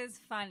if it is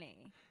funny.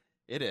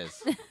 It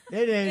is.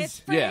 It It's is.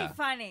 pretty Yeah.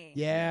 funny.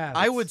 Yeah.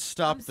 I would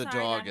stop I'm the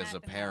sorry dog that as a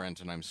happened. parent,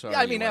 and I'm sorry.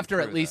 Yeah, I you mean, went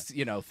after at through least,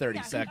 that. 30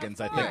 Yeah, of seconds,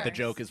 I think the course.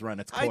 joke has run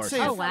its I'd course. say-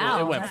 Oh,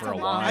 wow. It went That's for a a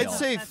while. lot. I'd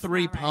say That's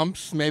 3 not right.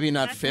 pumps, maybe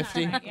not That's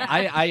 50. not right,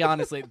 yeah. I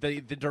honestly,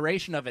 the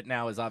duration of it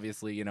now is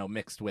obviously,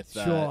 mixed with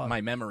Sure. my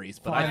memories,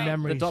 but Fond the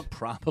memories. dog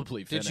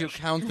probably Did finished. you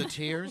count the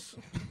tears?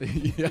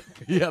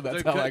 yeah,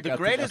 that's how I The got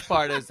greatest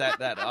part is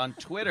that on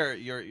Twitter,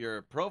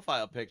 your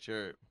profile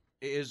picture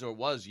is or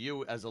was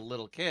you as a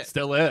little kid.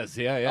 Still is,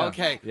 yeah.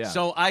 Okay, yeah.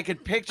 so I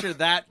could picture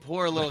that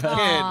poor little kid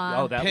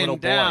Aw. Oh, that pinned little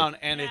boy. down,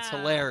 and it's Yeah.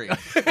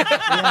 hilarious.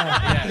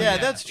 Yeah,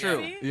 that's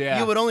true. See? Yeah.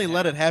 You would only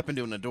let it happen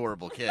to an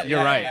adorable kid.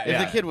 You're right. yeah, If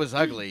Yeah. the kid was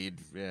ugly, you'd,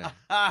 yeah.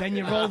 Then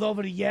you rolled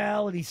over to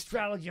yell, and he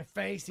straddled your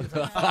face. He was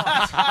like,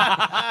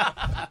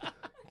 "Fuck."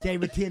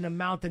 Gave it to you in the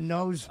mouth and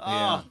nose.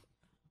 Yeah.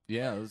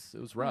 Yeah, it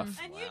was rough.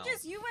 And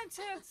you went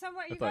to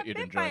somewhere, you thought got you'd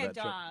bit enjoy by a that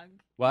joke. dog.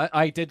 What?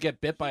 I did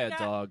get bit by a got-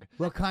 dog.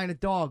 What kind of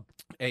dog?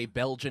 A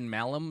Belgian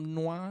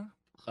Malinois.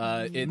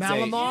 It's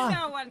Malamar? You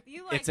know what?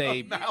 You like It's a-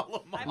 I bet you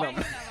know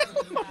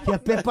what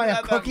Get bit by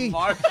a cookie?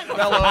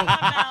 Marshmallow.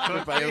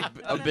 By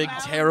a big,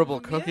 terrible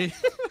cookie.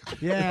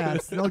 Yeah,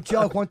 it's no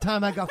joke. One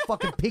time I got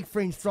fucking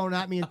peakrings thrown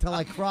at me until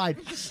I cried.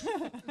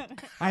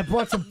 I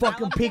brought some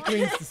fucking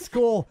peakrings to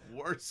school.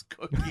 Worst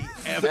cookie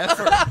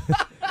ever.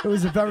 It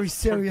was a very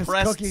serious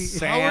Compressed cookie.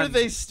 sand. How are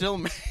they still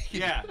made?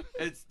 Yeah,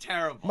 it's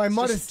terrible. My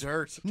mother's Just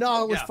dirt.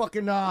 No, it was Yeah.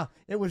 fucking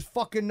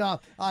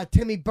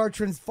Timmy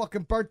Bertrand's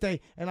fucking birthday,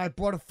 and I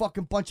brought a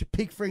fucking bunch of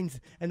peakrings,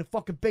 and the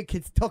fucking big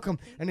kids took them,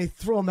 and they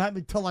threw them at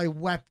me until I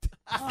wept.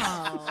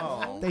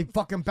 Oh. They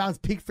fucking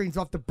bounced peakrings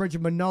off the bridge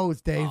of my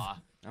nose, Dave.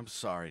 I'm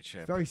sorry,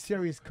 Chip. Very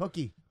serious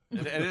cookie.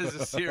 It is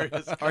a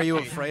serious. Are you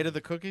cookie. afraid of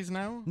the cookies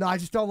now? No, I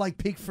just don't like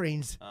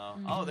peakrings.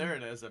 Oh, there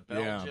it is. A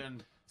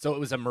Belgian. So it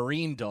was a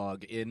marine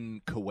dog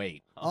in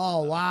Kuwait.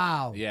 Oh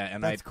wow. Yeah,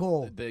 and That's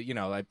cool.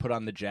 I put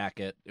on the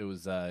jacket. It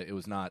was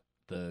not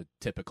the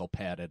typical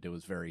padded. It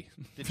was very.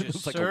 Did you it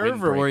was like a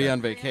serve or were you windbreaker.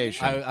 on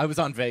vacation? I was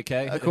on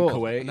vacay in cool.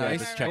 Kuwait. Yeah, Nice.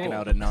 just checking Cool.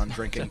 out a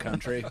non-drinking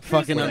country.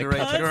 Fucking Where they underage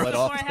cut the girls. blood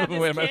off Before I had the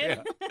this women. kid.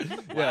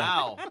 Yeah.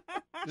 Wow.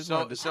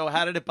 So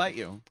how did it bite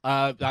you?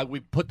 We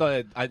put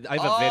I have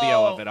a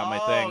video of it on my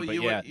thing,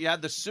 but you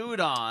had the suit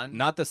on.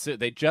 not the suit.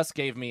 They just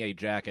gave me a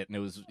jacket, and it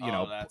was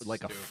that's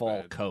like a stupid.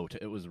 fall coat.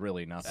 It was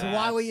really nothing. So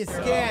why were you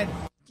scared?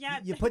 Yeah.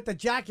 You put the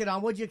jacket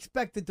on. What'd you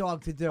expect the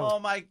dog to do? Oh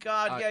my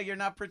God! Yeah, you're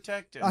not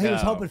protected. Oh, he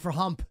was No. hoping for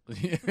hump.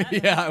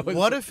 Yeah. It was,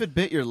 What if it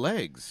bit your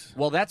legs?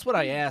 Well, that's what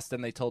I asked,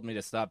 and they told me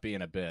to stop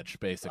being a bitch.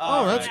 Basically.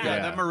 Oh, that's yeah. good.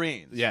 Yeah. The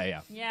Marines. Yeah,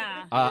 yeah.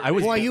 Yeah. I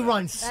was. Boy, you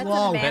run That's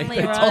slow. a manly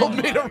They run. told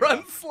me to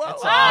run slow.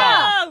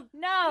 Oh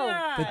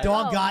No. The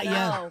dog Oh, got you.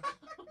 no.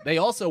 They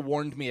also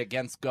warned me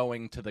against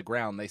going to the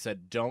ground. They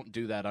said, "Don't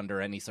do that under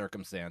any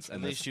circumstance."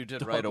 And At least this you did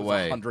dog right was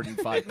away.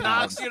 105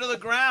 Knocks pounds. you to the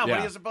ground. What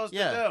Yeah. are you supposed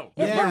Yeah. to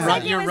do?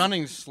 Yeah. You're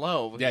running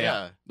slow.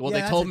 Yeah. Well, Yeah,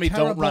 they that's told a me don't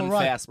terrible run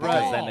run. fast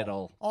because Right. then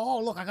it'll. Oh,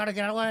 look, I gotta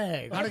get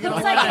away. Gotta get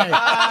away. Looks like- I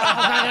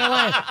gotta get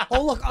away.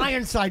 Oh, look,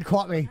 Ironside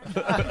caught me.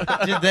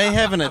 Did they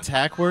have an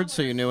attack word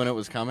so you knew when it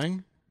was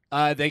coming?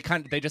 They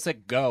just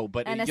said go,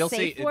 but And a you'll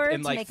safe see word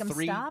in to like make 'em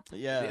three. stop?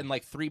 Yeah. In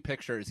like 3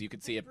 pictures, you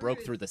could see it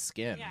broke through the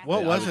skin. Yeah.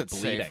 What I was it?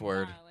 bleeding. Safe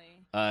word.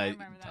 I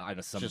remember that. I don't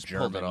know, some Just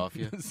German. pulled it off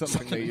you.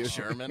 Something they use.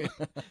 German.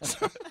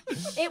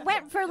 It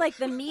went for like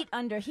the meat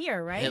under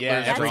here, right? Hitler's Yeah,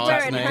 That's every where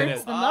time it we hurts did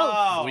it. the most.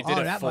 Oh, We did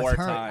Oh, it that 4 must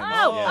hurt. times.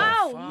 Oh, yeah.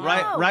 oh,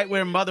 no. Right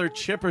where Mother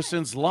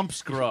Chipperson's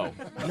lumps grow.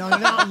 No, they're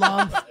not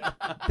lumps.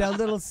 They're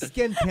little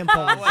skin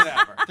pimples.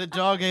 Whatever. The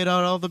dog ate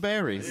out all the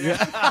berries.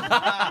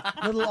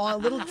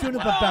 Little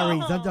juniper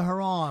berries under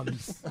her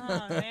arms.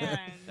 Oh man.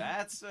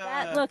 That's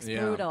That looks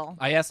Yeah. brutal.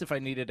 I asked if I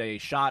needed a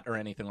shot or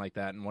anything like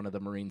that, and one of the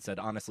Marines said,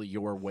 "Honestly,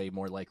 you're way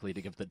more likely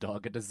to give the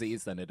dog a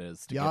disease than it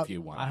is to Yup, give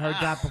you one." I heard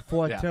that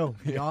before Yeah. too.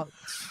 Yup.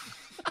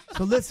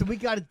 So listen, we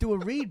got to do a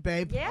read,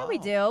 babe. Yeah, we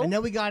do. And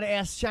then we got to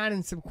ask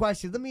Shannon some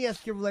questions. Let me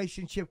ask you a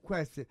relationship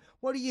question.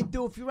 What do you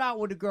do if you're out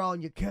with a girl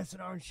and you're kissing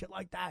her and shit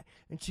like that,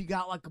 and she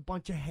got like a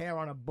bunch of hair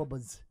on her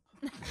bubbas?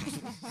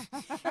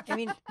 I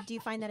mean, do you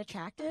find that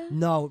attractive?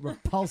 No, it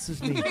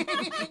repulses me.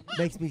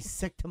 Makes me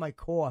sick to my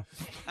core.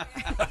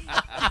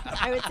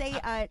 I would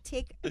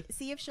say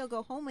see if she'll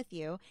go home with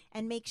you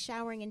and make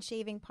showering and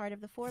shaving part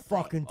of the foreplay.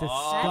 Fucking That's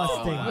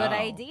disgusting. a good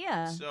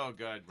idea. So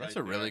good. That's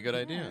right a really good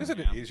idea. Isn't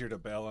it easier to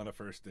bail on a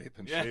first date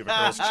than shave a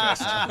girl's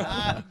chest?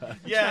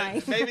 Yeah,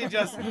 maybe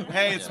just,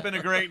 hey, it's been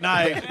a great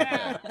night.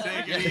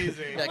 Take it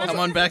easy. Yeah, come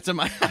on back to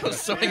my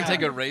house so I can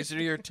take a razor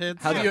to your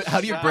tits. How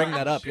do you bring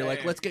that up? You're like,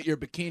 Shave. let's get your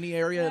bikini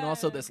area and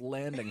also this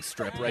landing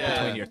strip right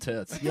between your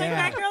tits. Like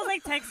that girl's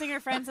like texting her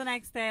friends the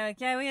next day, like,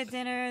 yeah, we had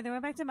dinner, then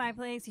went back to my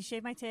place, he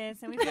shaved my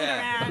tits, and we played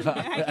around.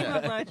 I gave him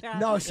a blowjob.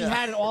 No, she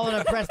had it all in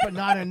her breast, but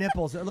not her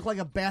nipples. It looked like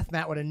a bath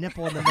mat with a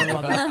nipple in the middle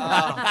of it.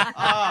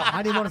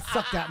 I didn't want to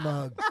suck that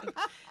mug.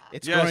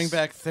 It's Yes. growing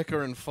back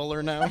thicker and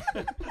fuller now.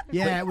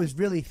 Yeah, it was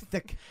really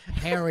thick,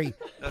 hairy,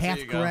 That's half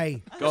how you go.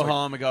 gray. Go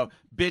home and go,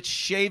 bitch,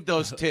 shave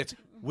those tits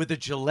with a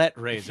Gillette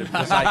razor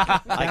because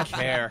I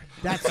care.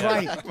 That's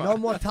right. No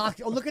more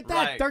toxic. Oh, look at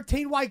that. Right.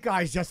 13 white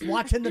guys just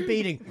watching the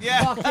beating.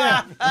 Yeah. Fuck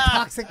yeah.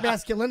 Toxic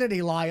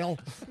masculinity, Lyle.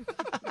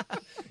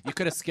 You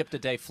could have skipped a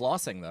day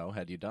flossing though,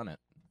 had you done it.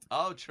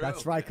 Oh, true.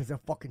 That's right, because they're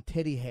fucking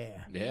titty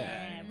hair.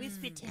 Yeah. We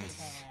spit tits.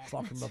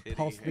 Fucking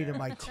repulse me to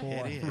my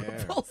core. Titty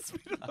hair.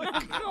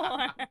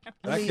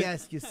 Let me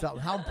ask you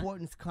something. How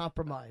important is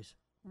compromise?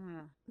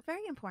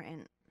 Very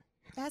important.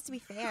 It has to be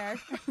fair.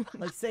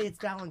 Like, say it's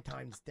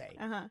Valentine's Day.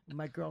 Uh-huh. And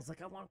my girl's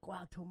like, I want to go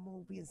out to a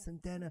movie and some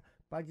dinner,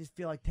 but I just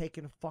feel like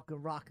taking a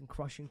fucking rock and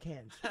crushing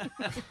cans.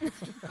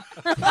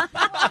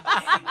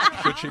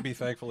 Should she be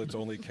thankful it's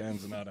only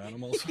cans and not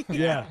animals?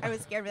 Yeah. I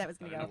was scared where that was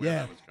going to go.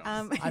 Yeah.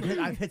 Um,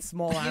 I've hit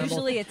small animals.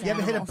 Usually it's You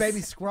ever hit a animals.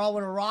 baby squirrel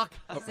with a rock?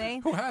 See?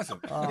 Who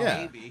hasn't? Oh,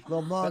 Yeah.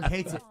 Little mug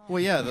hates it. Well,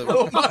 yeah,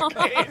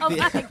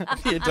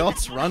 the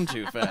adults run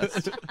too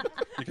fast.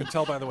 You can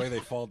tell by the way they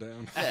fall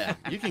down. Yeah,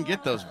 you can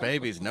get those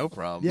babies, no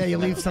problem. Yeah, you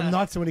leave some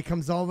nuts, and when he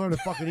comes over to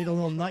fucking eat a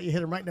little nut, you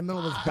hit him right in the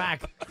middle of his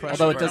back.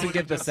 Although it doesn't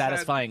give the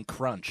satisfying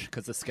crunch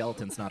because the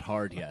skeleton's not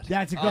hard yet.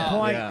 That's a good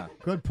point. yeah.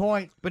 Good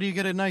point. But you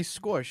get a nice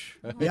squish.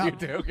 Yeah. You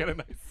do get a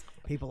nice.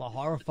 People are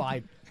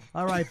horrified.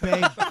 All right,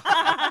 babe.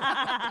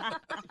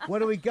 What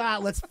do we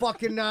got? Let's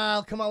fucking,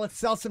 come on, let's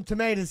sell some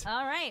tomatoes.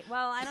 All right.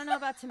 Well, I don't know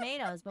about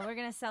tomatoes, but we're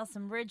going to sell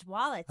some Ridge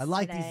wallets I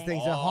like today. these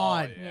things. They're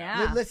hard.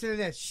 Yeah. Listen to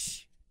this.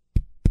 Shh.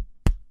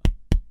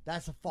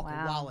 That's a fucking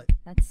Wow. wallet.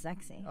 That's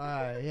sexy.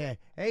 Yeah.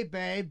 Hey,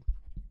 babe.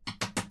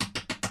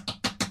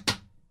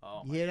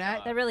 Oh, You hear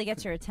that? That really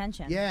gets your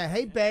attention. Yeah.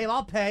 Hey, babe.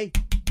 I'll pay.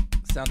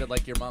 Sounded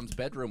like your mom's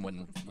bedroom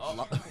when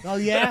Oh,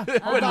 yeah?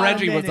 Hold when on a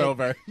Reggie was minute.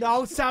 over.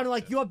 No, it sounded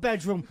like your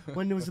bedroom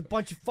when there was a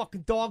bunch of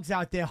fucking dogs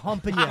out there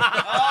humping you.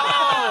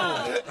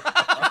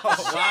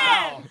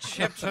 wow.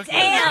 Chip took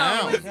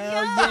Damn. it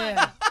Hell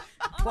yeah.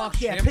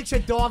 Fuck yeah. Picture a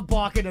dog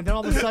barking, and then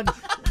all of a sudden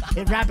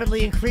it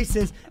rapidly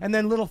increases, and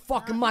then little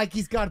fucking Mike,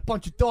 he's got a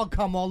bunch of dog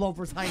cum all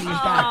over his hiney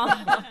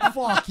back.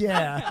 Fuck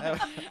yeah.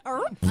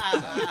 down.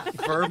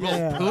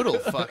 Verbal poodle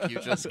fuck you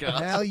just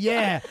got. Hell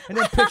yeah. And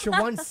then picture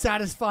one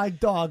satisfied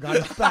dog on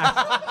his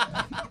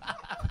back.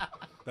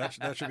 That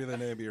should be the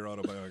name of your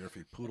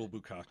autobiography, Poodle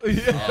Bukkake.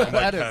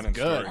 That is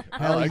good.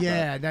 Hell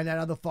yeah. And then that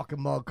other fucking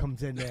mug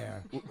comes in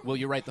there. Will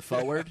you write the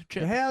forward,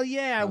 Chip? Hell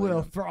yeah, I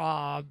will. For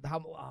I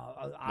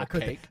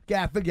could. cake?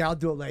 Yeah, I figure I'll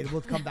do it later.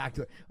 We'll come back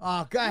to it.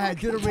 Go ahead,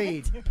 do the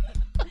read.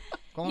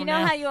 Go You on know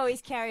now. how you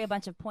always carry a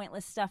bunch of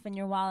pointless stuff in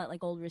your wallet,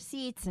 like old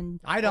receipts and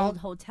I don't. old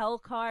hotel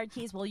card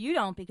keys? Well, you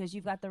don't because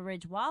you've got the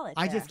Ridge wallet.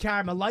 I there. just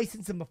carry my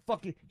license and my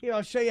fucking. Here,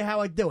 I'll show you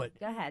how I do it.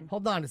 Go ahead.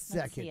 Hold on a Let's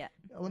second. see it.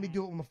 Let me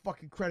do it with my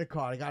fucking credit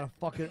card. I got a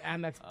fucking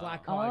Amex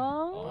Black card.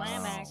 Oh,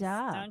 Lamex.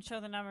 stop. Don't show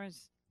the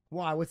numbers.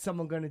 Why? What's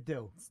someone gonna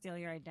do? Steal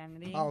your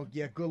identity. Oh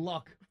yeah, good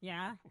luck.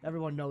 Yeah.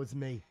 Everyone knows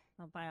me.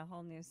 I'll buy a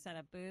whole new set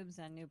of boobs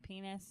and a new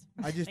penis.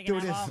 I just They do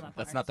can have this. all my That's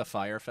parts. not the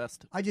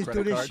Firefest. I just do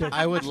credit this card? shit.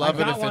 I would love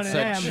it got if one it of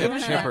said them.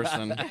 Chip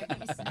Chipperson.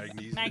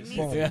 Magnesium.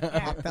 Magnesium. Yeah.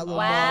 Yeah. That little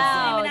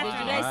Wow. Mug. Did you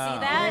guys see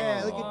that?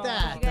 Yeah, look at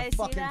that. Did you guys the see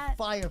fucking that?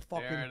 fire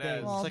fucking There it thing.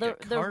 is. Well, It's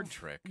like a card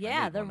trick. I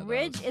Yeah, need the one of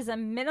Ridge those. is a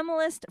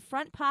minimalist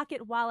front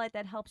pocket wallet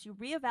that helps you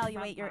reevaluate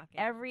Front your pocket.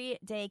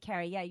 everyday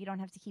carry. Yeah, you don't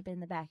have to keep it in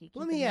the back. You keep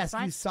Let it in me the ask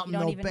front. you something, you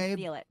don't though, even babe.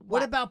 feel it.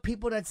 What about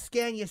people that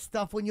scan your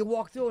stuff when you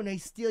walk through and they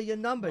steal your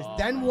numbers? Oh,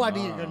 Then what are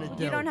you gonna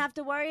do? You don't have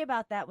to worry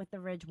about that with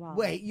the Ridge wallet.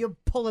 Wait, you're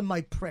pulling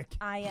my prick.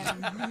 I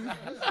am.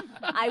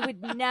 I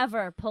would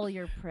never pull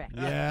your prick.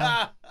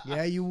 Yeah,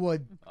 yeah, you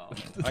would. I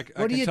What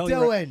are can you tell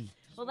doing?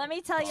 Well, let me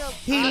tell you.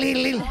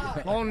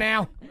 Oh,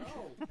 now.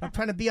 I'm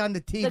trying to be on the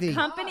TV. The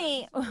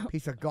company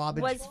Piece of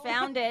garbage. was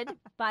founded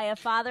by a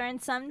father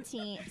and son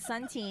team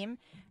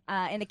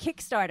in a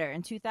Kickstarter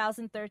in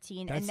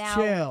 2013, That's and now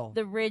chill.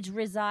 the Ridge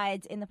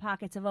resides in the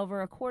pockets of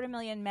over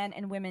 250,000 men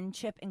and women,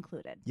 Chip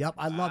included. Yep,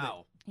 I love it.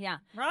 Yeah.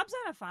 Rob's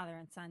on a father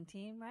and son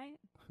team, right?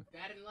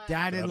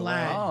 Dad and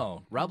lad.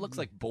 Oh, Rob looks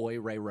like boy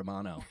Ray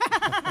Romano.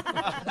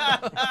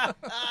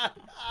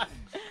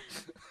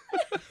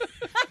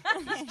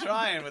 He's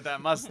trying with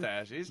that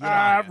mustache. He's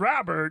trying.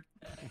 Robert.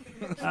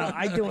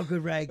 I do a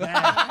good rag.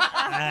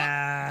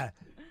 I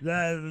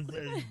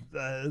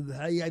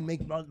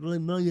make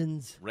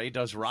millions. Ray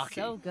does Rocky.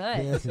 So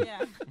good.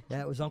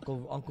 Yeah, it was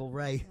Uncle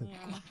Ray.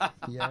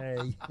 Yeah.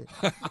 Yay.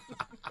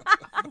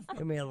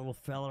 Come here, little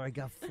fella. I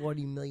got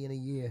 $40 million a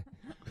year.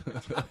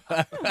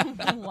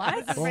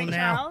 What? Go Ray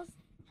now. Charles?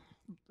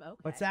 Okay.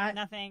 What's that?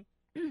 Nothing.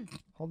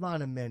 Hold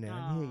on a minute.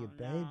 I hear you, Oh,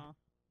 babe. no.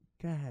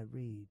 Go ahead,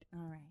 read.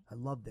 All right. I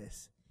love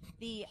this.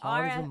 The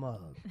Hard as a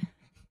mug.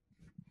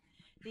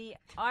 The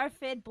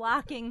RFID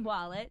blocking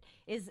wallet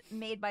is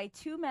made by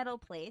 2 metal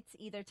plates,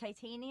 either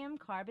titanium,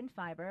 carbon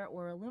fiber,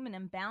 or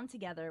aluminum, bound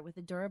together with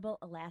a durable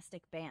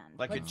elastic band.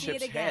 Like a Let's see it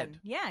Chip's again. head.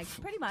 Yeah,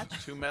 pretty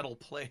much. 2 metal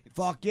plates.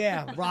 Fuck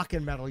yeah.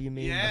 Rockin' metal, you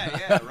mean.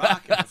 Yeah,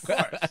 rocking, of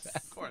course.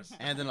 Of course.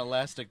 And an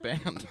elastic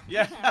band.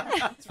 Yeah.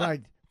 That's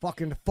right.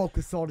 Fucking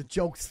focus all the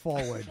jokes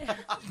forward.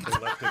 They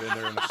left it in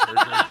there in the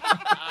surgery.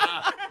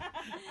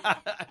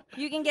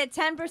 You can get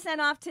 10%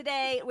 off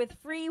today with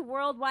free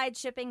worldwide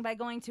shipping by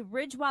going to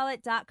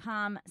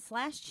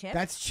ridgewallet.com/chip.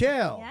 That's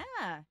chill.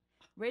 Yeah.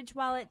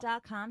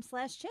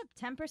 ridgewallet.com/chip.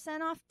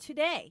 10% off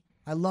today.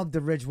 I love the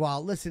Ridge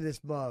Wallet. Listen to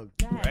this mug.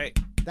 Go ahead. Right.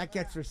 That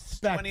gets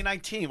respect.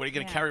 2019. What are you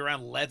going to carry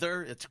around?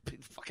 Leather? It's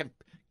fucking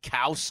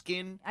cow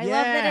skin. I love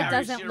that it Yeah.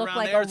 doesn't Shit look around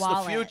like there. a It's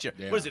wallet. the future.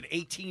 Yeah. What is it,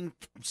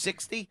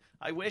 1860?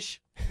 I wish.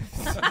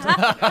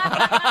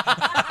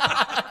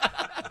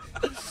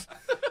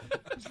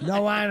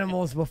 No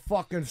animals were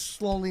fucking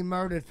slowly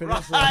murdered for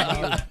this.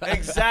 Right.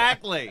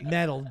 Exactly.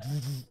 Metal.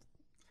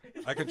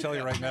 I can tell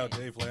you right now,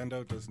 Dave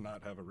Landau does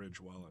not have a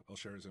Ridge wallet. I'll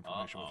share his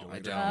information with you I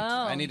later. don't.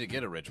 Oh. I need to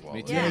get a Ridge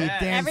wallet. Yeah, you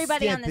damn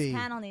Everybody on this skippy.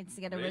 panel needs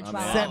to get a Ridge Ridge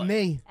wallet. Except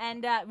me.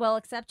 And, well,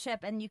 except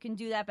Chip. And you can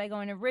do that by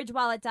going to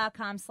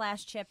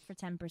ridgewallet.com/chip for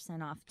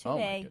 10% off Oh, my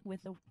today goodness.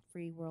 with the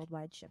free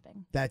worldwide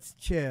shipping. That's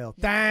chill.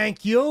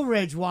 Thank you,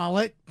 Ridge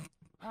Wallet.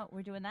 Oh,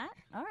 we're doing that?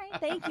 All right.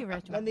 Thank you,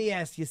 Rich. Let me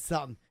ask you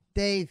something.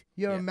 Dave,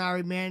 you're Yeah. a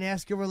married man.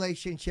 Ask a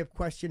relationship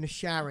question to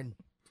Sharon.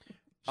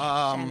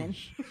 Shannon.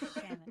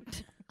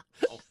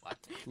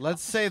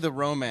 Let's say the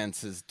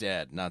romance is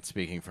dead. Not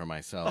speaking for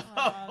myself.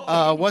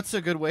 What's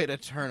a good way to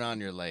turn on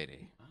your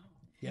lady?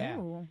 Yeah.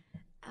 Ooh.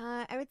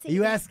 I would say Are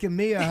you asking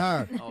me or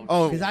her?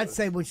 Oh, Because I'd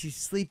say when she's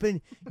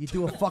sleeping, you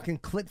do a fucking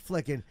clit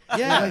flicking.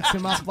 Yeah. It wakes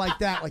him up like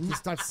that. Like you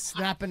start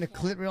snapping the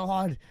clit real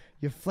hard.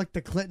 You flick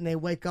the clit and they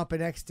wake up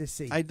in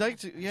ecstasy. I'd like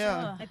to.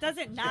 Yeah. It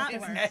doesn't not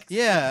work.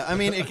 Yeah. I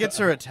mean, it gets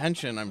her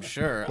attention. I'm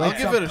sure. I'll Wakes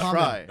give up it a coming.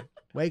 try.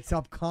 Wakes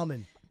up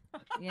coming.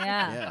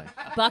 Yeah. Yeah.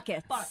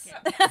 Buckets.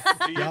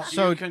 Do you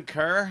So-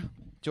 concur?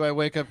 Do I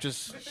wake up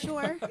just?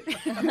 Sure.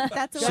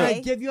 That's Go a way.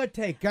 ahead, give you a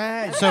take. Go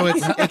ahead. So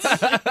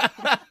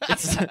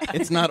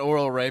it's not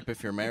oral rape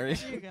if you're married.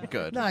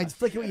 Good. No, just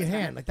flick it with your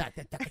hand like that.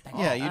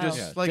 Yeah, you just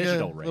Yeah, like a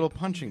digital rape. little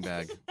punching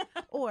bag.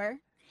 Or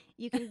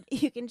you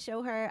can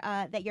show her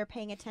that you're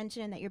paying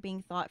attention, that you're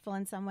being thoughtful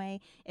in some way.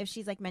 If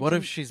she's like mentioning, What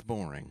if she's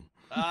boring?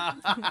 so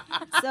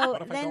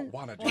What if I then don't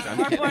want to do that?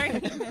 More boring.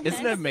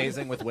 Isn't it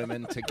amazing with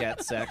women to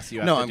get sex?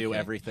 You have No, to I'm do kidding.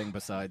 everything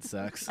besides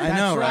sex. I That's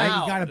know, right.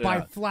 right? You gotta buy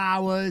Yeah.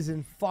 flowers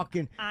and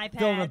fucking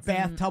fill the iPads.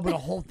 bathtub with a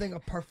whole thing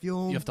of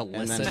perfume. You have to And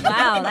listen. then-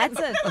 Wow, that's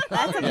a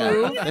Yeah.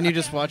 move. Then you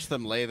just watch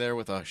them lay there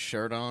with a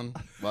shirt on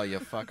while you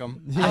fuck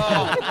them.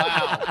 Oh,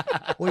 wow.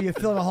 Or you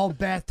fill the whole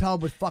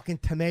bathtub with fucking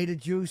tomato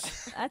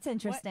juice. That's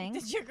interesting.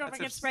 Did your girlfriend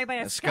get That's sprayed by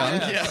a A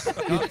skunk?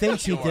 skunk. You think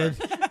she did?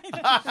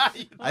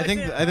 I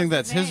think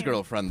that's his name?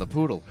 girlfriend, the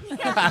poodle.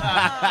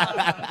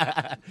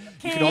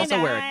 You could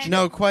also wear a Canine.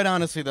 No, quite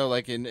honestly though,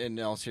 like in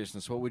all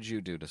seriousness, what would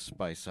you do to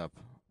spice up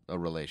a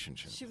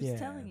relationship? She was Yeah.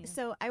 telling you.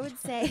 So I would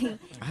say,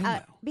 I know.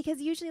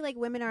 because usually like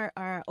women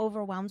are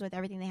overwhelmed with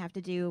everything they have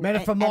to do. Men are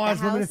at- from at the Mars,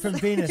 women are house. from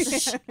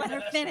Venus. Let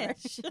her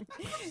finish.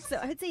 So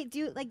I would say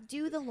do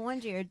the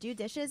laundry or do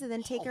dishes and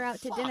then take her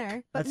out to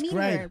dinner. But That's meet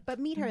great. her. But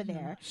meet her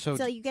there. So-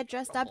 So you get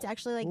dressed up to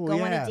actually like Ooh, go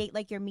on yeah. a date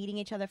like you're meeting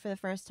each other for the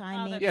first time.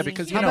 Oh, maybe. that's Yeah,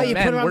 because You How you know, about you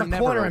men, put her we're on the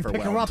never corner and pick her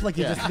overwhelmed. up like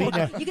you just meet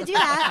her? You could do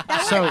that.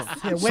 That So, works. Yeah,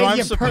 so where's I'm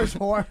your purse, supposed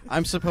whore?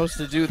 I'm supposed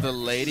to do the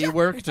lady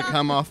work to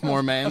come off more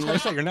I manly.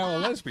 say you're now a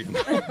lesbian.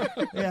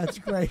 Yeah, it's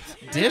great.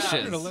 Dishes.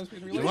 You're in a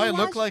lesbian Do relationship. I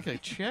look wash- like a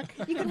chick?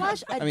 You can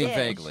wash a I mean, dish.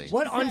 vaguely.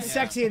 What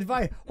unsexy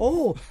advice?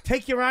 Oh,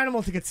 take your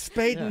animal to get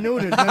spayed and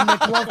neutered. Then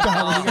make love to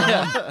her when you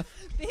get home.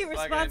 Be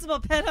responsible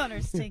pet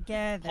owners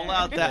together. Pull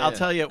out that. I'll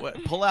tell you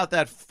what. Pull out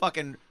that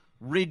fucking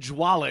Ridge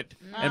wallet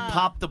and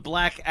pop the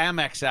black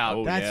Amex out.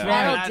 Oh, That's yeah.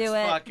 right. That'll do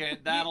it. Fucking,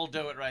 that'll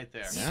do it right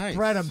there. Nice.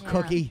 Spread 'em,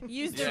 Cookie.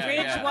 Use the Yeah, Ridge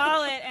yeah.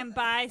 wallet and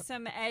buy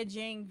some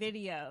edging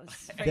videos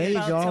for There you you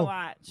both go. to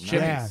watch.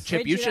 Chip, Yeah.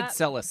 Chip, you Ridge it should up.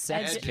 sell a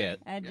sex Edge it.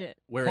 kit Edge it.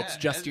 where it's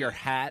just Yeah. your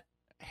hat,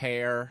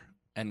 hair,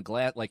 and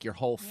like your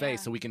whole face,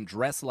 Yeah. so we can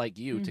dress like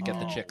you to get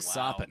the Oh, chicks wow.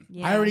 sopping.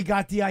 Yeah. I already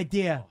got the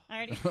idea, I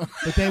already.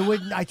 but they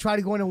wouldn't. I tried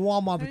to go into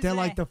Walmart, but Who's they're they?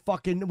 like the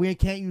fucking. We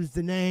can't use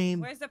the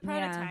name. Where's the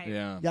prototype?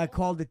 Yeah. Yeah, I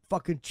called it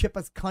fucking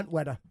Chipper's cunt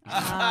wetter.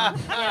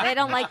 Yeah, they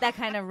don't like that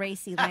kind of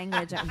racy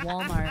language at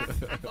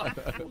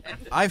Walmart.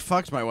 I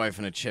fucked my wife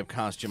in a chip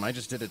costume. I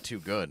just did it too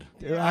good.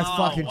 Dude, that's Oh,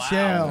 fucking wow. chill.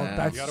 Yeah.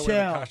 That's You gotta wear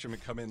the chill. costume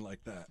and come in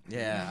like that.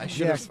 Yeah, I Yeah,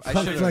 should have. I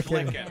cunt should have.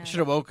 flicking. Flicking. Should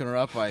have woken her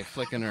up by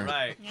flicking her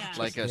Right. Yeah.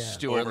 like a Yeah.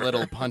 Stuart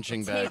Little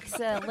punching bag. Takes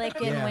a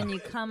licking Yeah. when you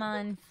come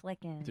on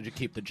flicking. Did you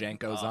keep the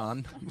Jankos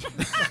on?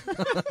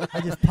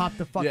 I just pop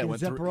the fucking went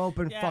zipper through-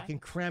 open, Yeah. fucking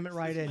cram it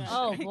right in.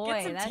 Oh Get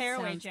boy, some that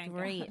tearaway sounds Jenga.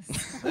 great.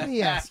 Let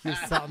me ask you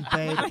something,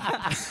 babe.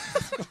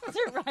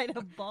 To ride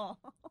a ball.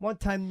 One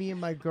time, me and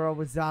my girl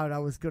was out. I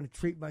was going to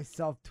treat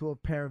myself to a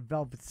pair of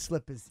velvet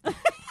slippers.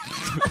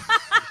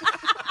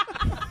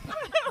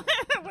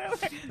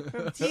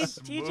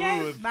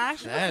 TJ,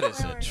 Mash. That is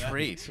a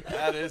treat.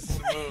 That is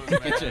smooth,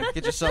 man.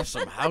 Get yourself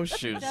some house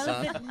shoes,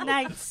 son. Velvet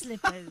night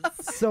slippers.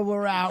 So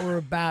we're out, we're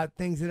about,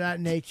 things of that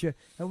nature.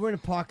 And we're in a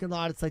parking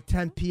lot. It's like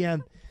 10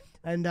 p.m.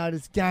 And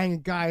this gang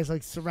of guys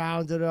like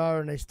surrounded her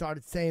and they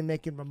started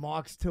making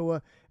remarks to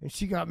her. And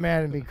she got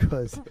mad at me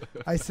because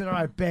I said, all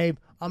right, babe,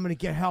 I'm going to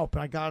get help.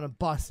 And I got on a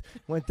bus,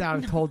 went down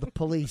and told the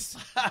police.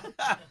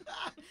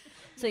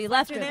 So you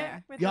left her After there.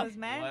 there with Yep. those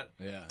men. What?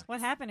 Yeah.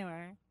 What happened to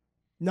her?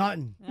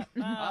 Nothing. Oh.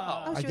 Oh,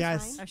 I she was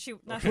guess. fine. Or she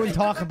She wouldn't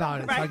talk about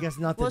it, so I Right. guess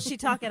nothing. Will she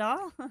talk at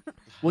all?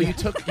 Well,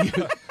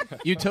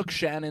 you took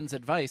Shannon's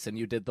advice and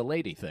you did the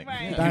lady thing.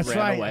 Right. You That's ran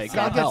right. away, So I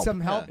got got help.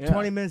 some help. Yeah.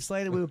 20 minutes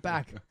later, we were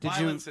back.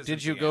 Violence isn't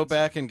Did you the go answer.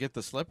 back and get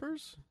the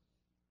slippers?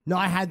 No,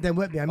 I had them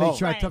with me. I made Oh.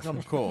 sure I Right. took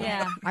them. Cool.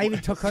 Yeah. I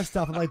even took her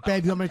stuff. I'm like,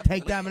 baby, I'm going to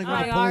take that. I'm going to go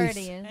to the Priority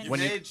police. is. You When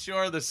you- made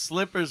sure the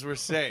slippers were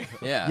safe.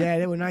 Yeah. Yeah,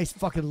 they were nice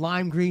fucking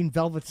lime green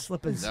velvet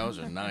slippers. Those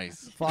are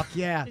nice. Fuck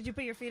yeah. Did you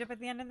put your feet up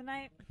at the end of the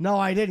night? No,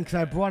 I didn't because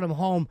I brought them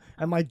home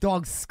and my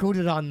dog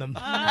scooted on them.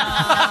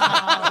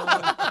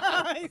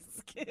 He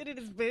scooted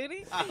his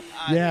booty.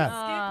 Yeah.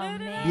 Oh,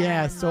 man.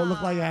 Yeah, so it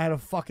looked like I had a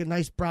fucking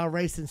nice brown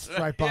racing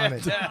stripe on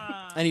it.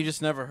 And you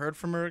just never heard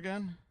from her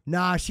again?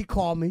 Nah, she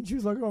called me. She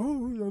was like,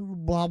 oh,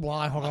 blah, blah.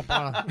 I hung up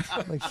on her.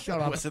 I'm like, shut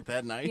up. Was it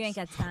that nice? You ain't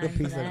got time for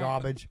Piece of that.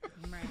 garbage. It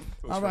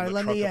was All from right, the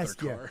let trunk me of ask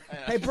their you. car.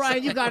 Hey,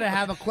 Brian, you got to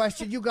have a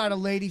question. You got a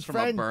lady From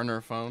friend. a burner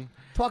phone?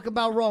 Talk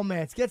about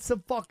romance. Get some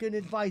fucking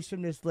advice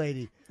from this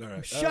lady. All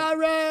right.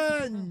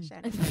 Sharon!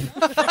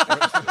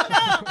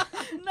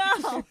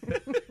 No.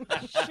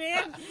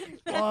 Shan.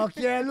 Fuck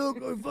yeah, look,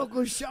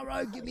 fucking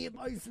Sharon, give me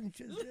advice and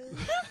shit.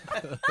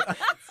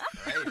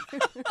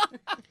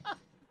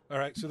 All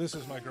right, so this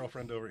is my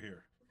girlfriend over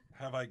here.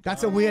 Have I?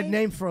 That's a gone- weird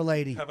name for a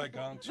lady. Have I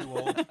gone too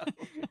old?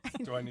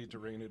 Do I need to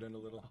rein it in a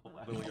little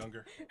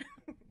younger?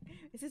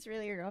 Is this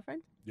really your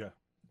girlfriend? Yeah.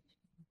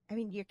 I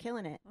mean, you're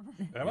killing it.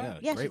 Am I?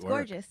 Yeah, great she's work.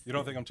 gorgeous. You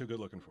don't think I'm too good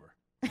looking for her?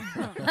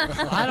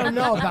 I don't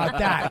know about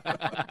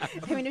that.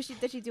 I mean, does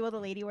she do all the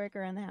lady work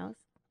around the house?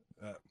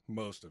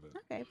 Most of it.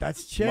 Okay.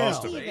 That's chill.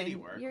 Most of it. Lady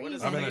Even. work. You're What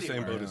is even. I'm in the lady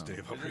same work? boat as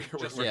Dave over here.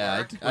 We're-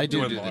 Yeah, I do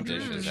doing do the laundry.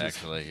 dishes,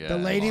 actually. Yeah. The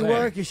lady Same.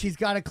 work is she's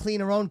got to clean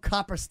her own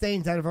copper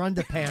stains out of her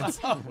underpants.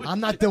 I'm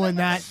not doing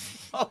that.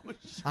 Oh,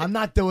 I'm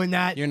not doing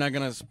that. You're not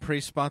going to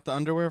pre-spot the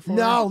underwear for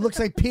No, her? looks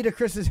like Peter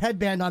Chris's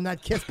headband on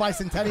that Kiss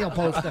Bicentennial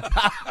poster.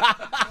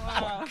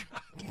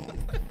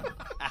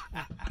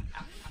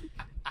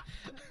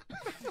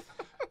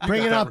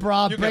 Bring got it that up,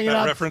 Rob. You Bring got it that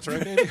up. reference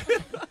right, baby?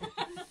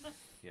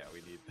 yeah, we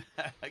need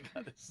that. I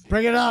gotta see.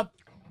 Bring it up.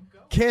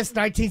 Kiss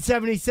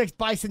 1976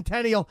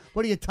 Bicentennial.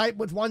 What do you type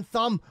with one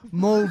thumb?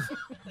 Move.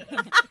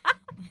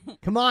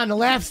 Come on, the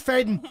laugh's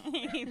fading.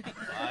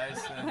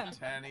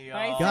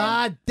 Bicentennial.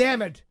 God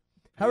damn it.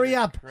 Hurry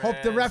up. Hope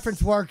the Chris.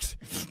 reference works.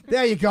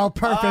 There you go.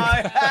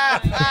 Perfect.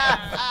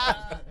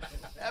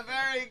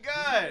 Very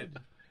good.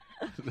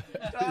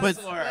 But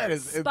Does work. That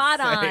is Spot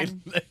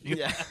insane.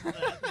 Yeah.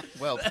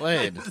 Well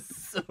played.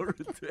 So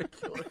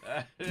ridiculous.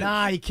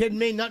 Nah, you kidding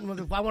me? Nothing.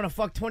 If I want to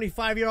fuck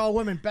 25-year-old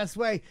women, best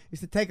way is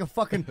to take a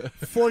fucking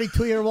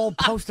 42-year-old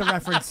poster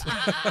reference.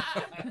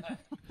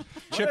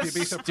 Chip, you'd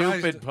be surprised.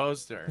 Stupid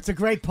poster. It's a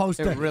great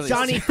poster. It really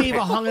Johnny is. Fever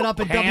hung it up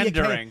in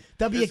Pandering.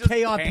 This is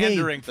WKRP.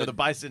 Pandering for the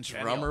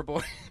bicentennial. Drummer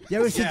boy. You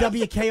ever see Yes.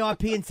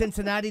 WKRP in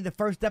Cincinnati? The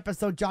first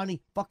episode, Johnny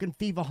fucking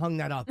Fever hung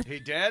that up. He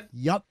did?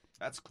 Yup.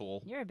 That's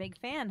cool. You're a big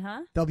fan,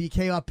 huh?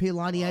 WKRP,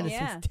 Lonnie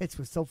Anderson's yeah. tits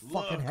were so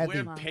fucking Look,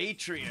 heavy. we're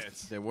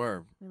patriots. They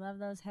were. We love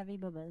those heavy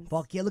boobas.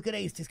 Fuck yeah, look at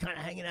Ace just kind of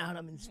hanging out.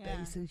 I'm in space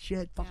Yeah. and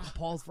shit. Fucking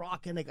Paul's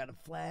rocking. They got a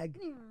flag.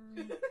 Oh,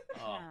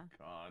 Yeah.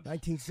 God.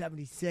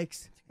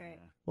 1976. It's great.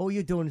 What were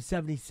you doing in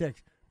 76?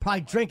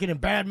 Probably drinking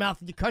and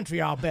bad-mouthing your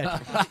country, I'll bet.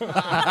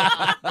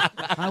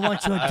 I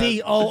want your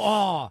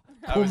D-O-R.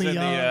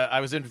 I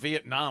was in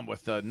Vietnam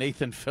with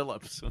Nathan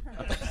Phillips.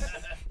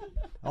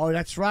 Oh,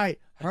 that's right.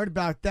 Heard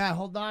about that.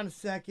 Hold on a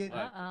second.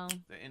 Uh-oh.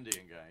 The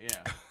Indian guy,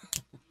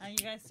 yeah. You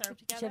guys served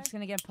together? Chip's going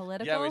to get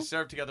political? Yeah, we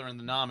served together in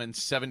the Nam in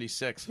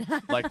 76,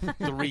 like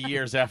 3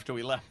 years after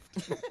we left.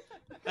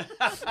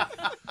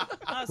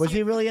 Oh, Was so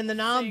he really in the so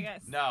Nam? you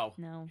guys- No.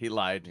 No. He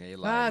lied. Yeah, he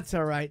lied. That's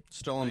all right.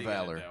 Stolen What are you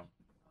gonna valor. do?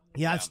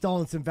 Yeah, I've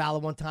stolen some valor.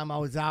 One time I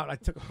was out. I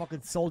took a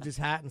fucking soldier's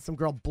hat, and some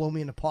girl blew me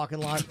in the parking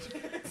lot.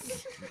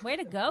 Way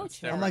to go,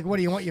 Chip. I'm like, what,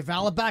 do you want your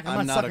valor back? I'm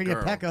not not a sucking your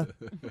girl. pecker.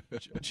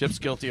 Chip's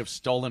guilty of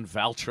stolen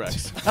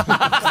Valtrex.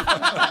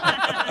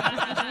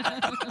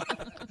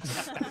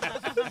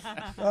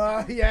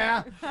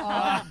 Yeah.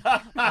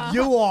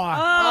 You are.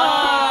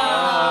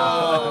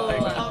 It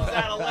comes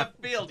out of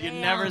left field. You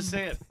Damn. never see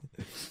it.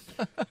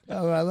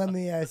 All right, let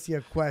me ask you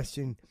a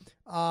question.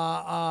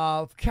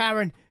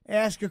 Karen,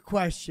 ask a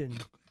question.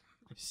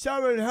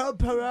 Someone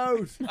help her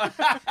out.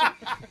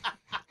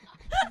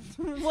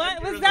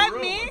 What? You're Was in that the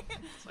room. me?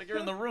 It's Like you're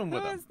in the room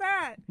with Who him. is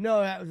that? No,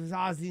 that was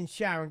Ozzy and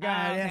Sharon. Go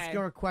ahead, ask okay.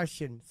 her a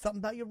question. Something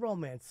about your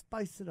romance.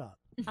 Spice it up.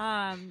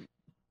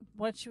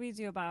 What should we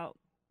do about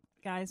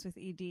guys with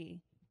ED?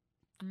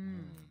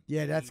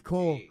 Yeah, that's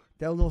cool.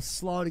 They're a little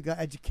slow. They got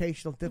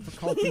educational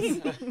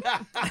difficulties.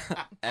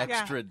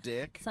 Extra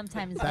dick.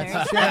 Sometimes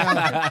That's very.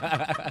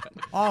 Sharon.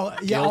 Oh,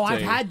 yeah. Oh, I've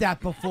Guilty. had that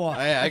before. Oh,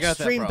 yeah, I got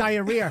that Extreme problem.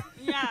 diarrhea.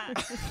 Yeah.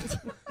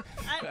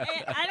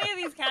 Any of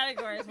these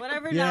categories,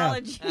 whatever Yeah.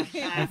 knowledge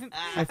you have.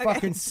 I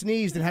fucking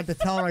sneezed and had to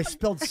tell her I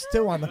spilled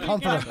stew on the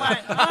comforter.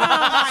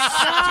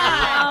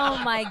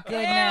 Oh my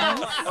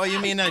goodness. Oh, you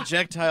mean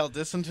ejectile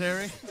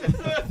dysentery?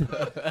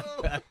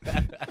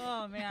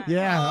 Oh man.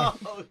 Yeah.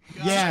 Oh,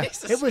 Yeah.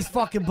 Jesus. It was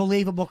fucking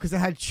believable because it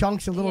had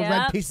chunks of little red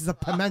Yep. pieces of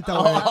pimento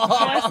in it. Of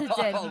course it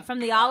did. From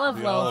the olive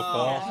The loaf,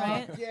 olive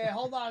right? Yeah,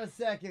 hold on a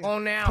second. Oh,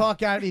 now.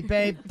 Talk at me,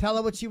 babe. Tell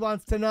her what she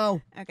wants to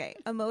know. Okay,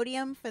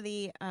 Imodium for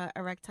the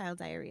erectile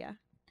diarrhea.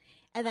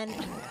 And then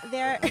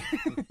there,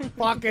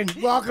 Fucking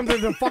welcome to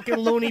the fucking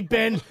loony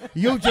bin.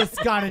 You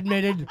just got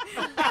admitted.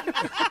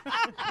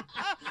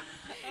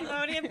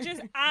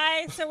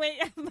 So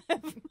wait.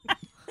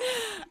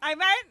 I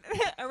meant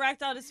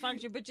erectile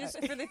dysfunction, but just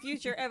for the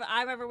future, if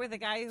I'm ever with a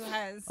guy who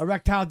has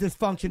Erectile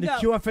dysfunction. The No.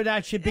 cure for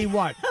that should be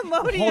what?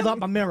 Imodium. Hold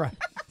up a mirror.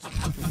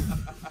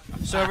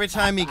 So every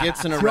time he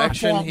gets an your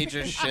erection, fault. he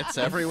just shits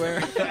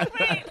everywhere.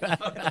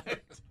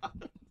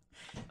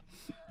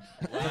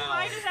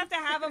 I just have to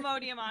have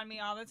Imodium on me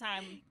all the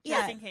time, just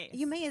yeah, in case.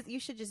 you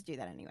should just do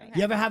that anyway.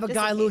 You ever have a Just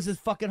guy in lose case. his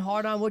fucking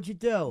heart on? What'd you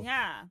do?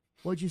 Yeah.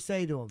 What'd you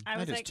say to him? I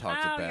was just like,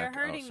 talked it "Oh, you're back. Oh,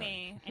 hurting sorry.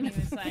 me," and he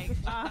was like,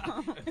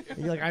 "Oh,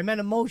 You're like, I meant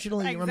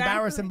emotionally. You're Exactly.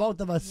 embarrassing both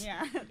of us.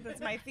 yeah,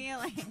 that's my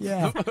feeling.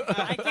 Yeah.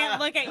 I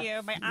can't look at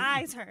you. My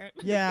eyes hurt."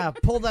 Yeah,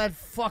 pull that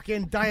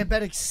fucking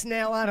diabetic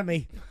snail out of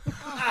me.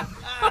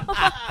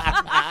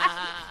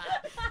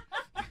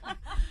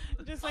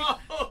 Just like,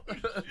 you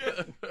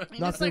just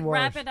Nothing like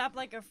wrap worse. it up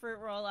like a fruit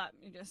roll up.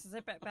 You just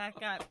zip it back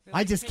up.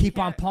 I just keep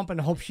on pumping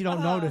and hope she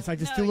don't notice. I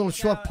just do no, little you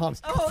short don't.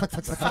 pumps. Oh.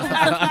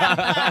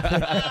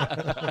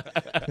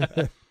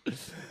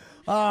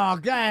 Oh,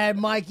 go ahead,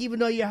 Mike. Even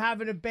though you're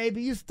having a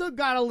baby, you still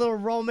got a little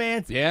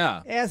romance.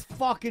 Yeah. Ask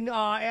fucking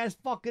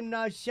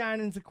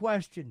Shannon's a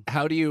question.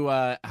 How do you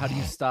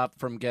stop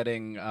from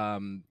getting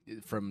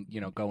from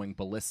going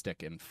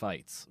ballistic in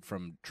fights,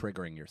 from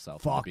triggering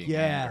yourself? into Fuck being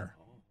yeah. anger?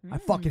 I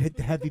fucking hit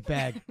the heavy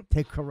bag.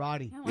 Take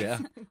karate. Yeah.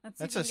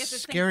 That's a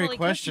scary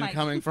question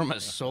coming from a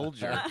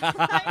soldier.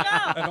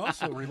 I And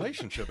also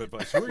relationship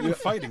advice. Who are you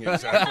fighting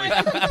exactly?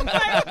 know.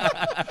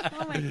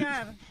 Oh my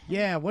god.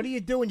 Yeah, what are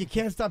you doing? You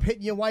can't stop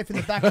hitting your wife in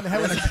the back of the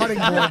head with a cutting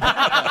board.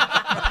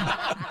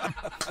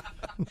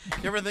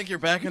 You ever think you're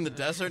back in the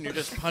desert and you're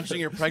just punching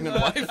your pregnant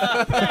wife?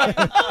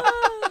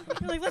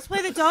 You're like, let's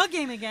play the dog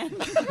game again.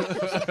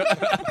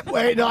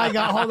 Wait, no,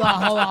 hold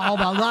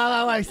on.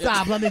 No, wait,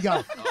 stop. Let me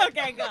go.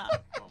 Okay, go.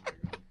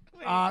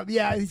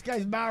 Yeah, this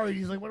guy's married.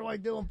 He's like, what do I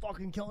do? I'm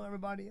fucking killing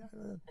everybody.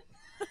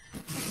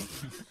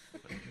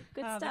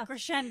 Good The stuff.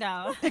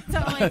 crescendo. It's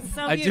always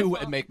so I do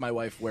beautiful. make my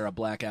wife wear a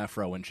black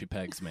afro when she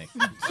pegs me,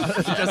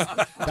 just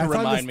to That's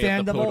remind me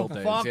of the understandable. poodle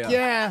days. Fuck yeah.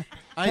 yeah.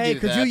 I Hey, do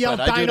could that, you yell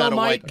but I do it out of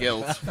dynamite? white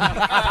guilt.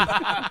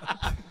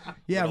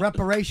 Yeah,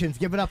 reparations.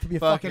 Give it up for your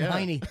Fuck fucking yeah.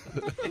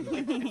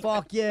 hiney.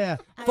 Fuck yeah.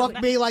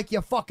 Fuck me like you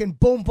fucking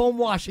boom boom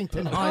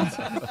Washington, Hans.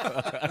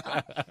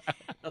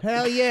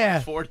 Hell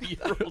yeah.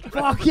 40-year-old.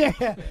 Fuck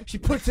yeah. She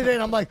puts it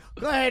in. I'm like,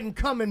 go ahead and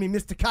come in me,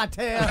 Mr.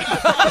 Carter.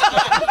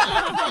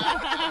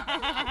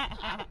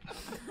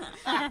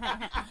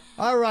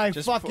 All right,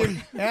 Just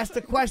fucking ask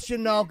the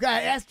question, though. Go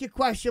ahead, ask your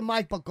question,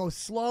 Mike, but go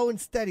slow and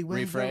steady.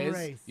 Wins the Rephrase.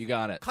 race. You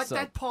got it. Cut So-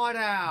 that part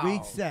out.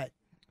 Reset.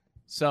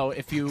 So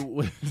if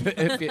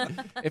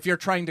you're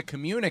trying to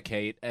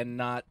communicate and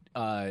not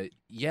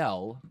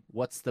yell,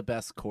 what's the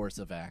best course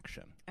of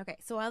action? Okay,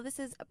 so while this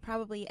is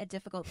probably a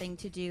difficult thing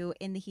to do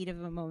in the heat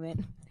of a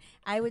moment,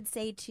 I would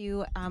say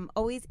to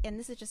always, and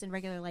this is just in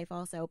regular life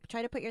also,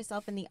 try to put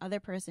yourself in the other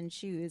person's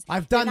shoes.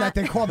 I've done that.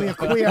 They call me a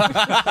queer.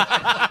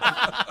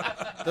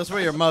 Those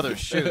were your mother's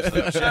shoes.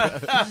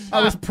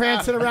 I was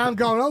prancing around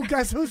going, oh,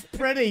 guess who's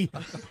pretty?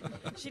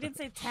 She didn't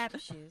say tap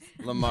shoes.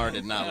 Lamar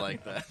did not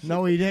like that.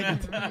 No, he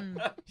didn't.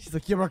 She's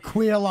like, you're a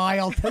queer,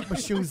 Lyle. Take my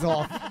shoes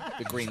off.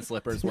 The green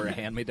slippers were a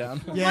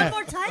hand-me-down. Yeah.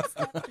 One more time.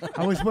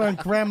 I was wearing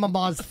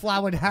Grandmama's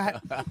flowered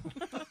hat.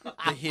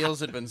 The heels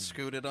had been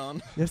scooted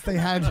on. Yes, they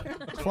had.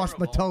 Crossed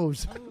my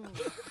toes.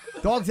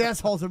 Dogs'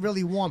 assholes are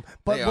really warm,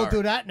 but They we'll are.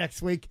 do that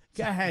next week.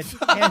 Go ahead.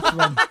 Answer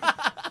them.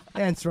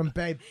 Answer them,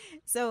 babe.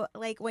 So,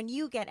 like, when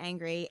you get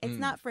angry, it's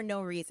not for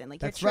no reason. Like,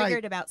 That's you're right.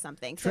 triggered about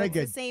something. So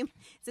Triggered. it's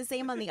the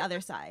same on the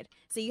other side.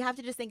 So you have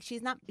to just think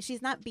she's not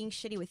being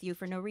shitty with you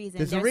for no reason.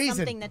 There's a reason.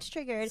 Something that's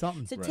triggered.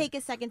 Something. So Right. take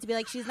a second to be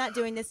like, she's not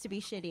doing this to be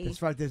shitty.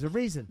 That's right. There's a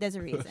reason. There's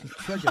a reason.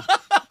 Triggered.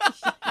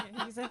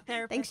 He's a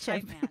therapist. Thanks,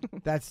 Chip. type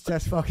man. That's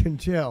just fucking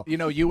chill. You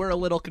know, you were a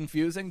little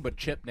confusing, but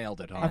Chip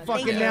nailed it I hard.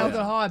 fucking you. nailed it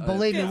hard.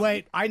 Believe me,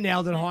 wait, I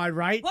nailed it hard,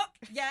 right? Whoop,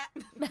 yeah.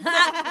 With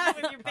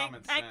your big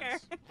Common pecker.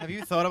 sense. Have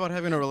you thought about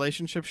having a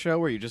relationship show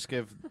where you just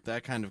give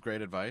that kind of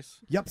great advice?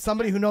 Yep,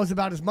 somebody who knows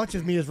about as much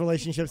as me as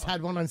relationships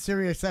had one on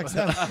Sirius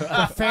XM.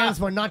 The fans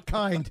were not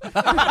kind.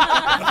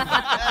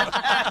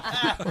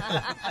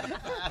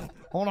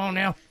 Hold on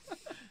now.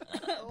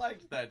 I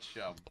like that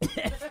show.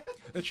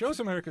 It shows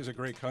America's a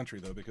great country,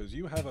 though, because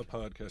you have a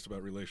podcast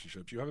about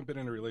relationships. You haven't been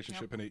in a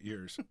relationship in 8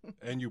 years,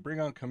 and you bring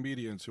on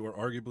comedians who are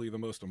arguably the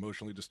most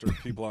emotionally disturbed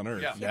people on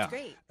earth. Yeah. It's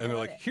great. And they're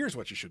like, here's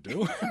what you should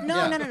do.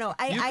 No.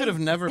 You could have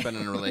never been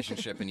in a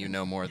relationship and you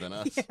know more than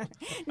us.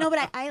 No,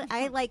 but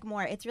I like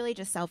more. It's really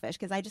just selfish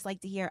because I just like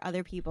to hear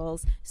other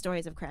people's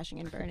stories of crashing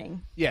and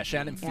burning. Yeah,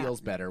 Shannon Yeah.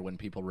 feels better when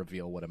people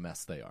reveal what a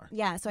mess they are.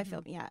 Yeah, so I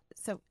feel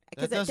so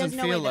because That there's doesn't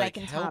no way feel that I like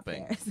can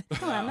helping. top theirs.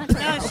 No, I'm not.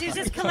 No, she's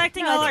just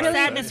collecting all her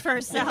sadness for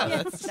herself.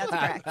 That's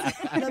correct.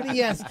 Let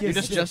me ask you. You're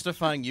just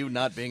justifying you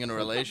not being in a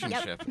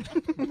relationship.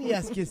 Let me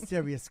ask you a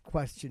serious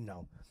question,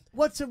 though.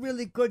 What's a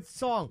really good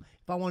song?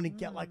 If I want to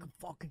get like a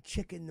fucking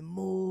chick in the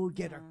mood,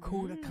 get her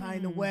cooter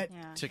kind of wet.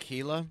 Yeah.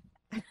 Tequila?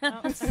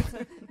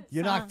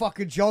 You're not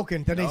fucking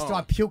joking. Then they No.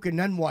 start puking,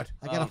 then what?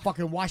 I gotta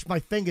fucking wash my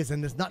fingers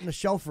and there's nothing to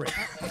show for it.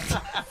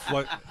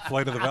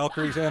 Flight of the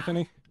Valkyries,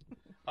 Anthony?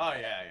 Oh,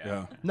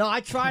 yeah. No, I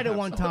tried it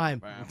one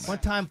time. One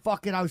time,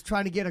 fucking, I was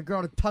trying to get a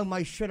girl to tongue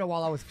my shitter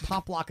while I was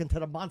pop locking to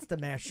the Monster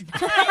Mash. You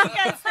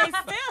gotta stay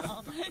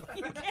still. You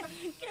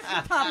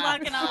can't pop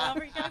locking all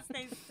over. You gotta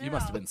stay still. You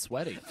must have been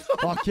sweaty.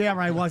 Fuck yeah,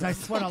 I was. I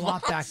sweat a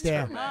lot back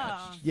there.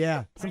 Oh.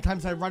 Yeah.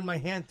 Sometimes I run my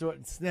hand through it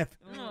and sniff.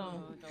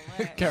 Oh,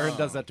 delicious. Kerryn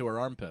does that to her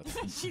armpits.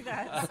 She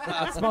does.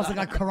 It smells like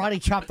I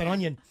karate chopped an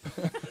onion.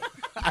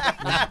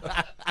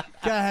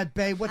 Go ahead,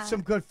 babe. What's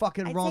some good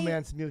fucking I'd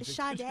romance say music?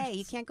 Sade.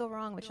 You can't go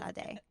wrong with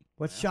Sade.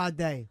 What's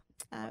Sade?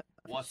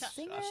 What's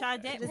Singer?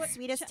 Sade. The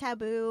sweetest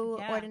taboo,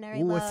 Yeah. ordinary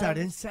Ooh, love. what's that,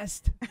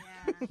 incest?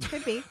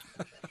 Could be.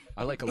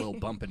 I like a little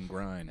bump and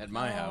grind. At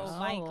my house. Oh,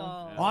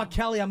 Michael. Oh,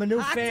 Kelly, I'm a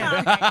new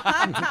fan.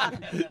 Hot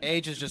topic.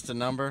 Age is just a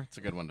number. It's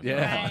a good one to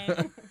Yeah.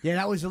 Right. Yeah,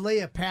 that was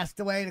Aaliyah. Passed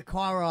away in a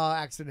car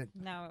accident.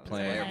 No, it was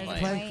Plane. a Airplane.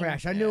 Plane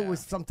crash. I knew it Yeah. was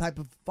some type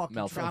of fucking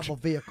Malfunction. travel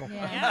vehicle.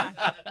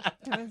 Yeah.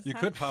 You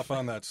could pop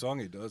on that song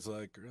he does,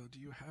 like, girl, do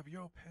you have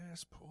your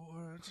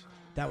passport?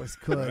 That was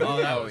good.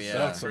 Oh, yeah.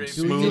 That's some Pretty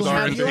Do you smooth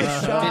have R&B. your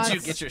shots? Did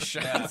you get your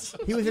shots?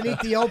 He was in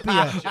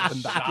Ethiopia.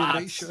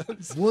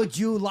 Inoculations. Would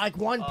you like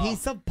one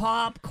piece of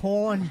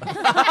popcorn?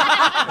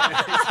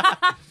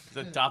 He's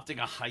adopting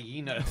a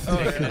hyena.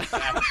 Taking it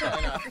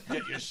back.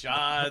 Get your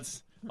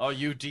shots. Oh,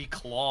 you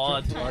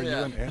declawed. Are you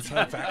an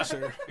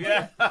anti-vaxxer?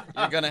 Yeah.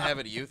 You're going to have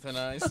it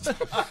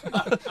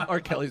euthanized? R.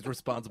 Kelly's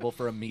responsible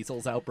for a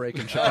measles outbreak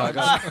in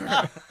Chicago.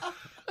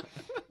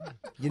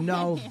 You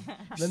know,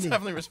 He's let me.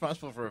 definitely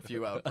responsible for a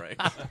few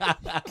outbreaks.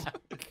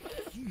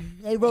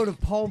 They wrote a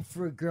poem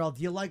for a girl.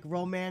 Do you like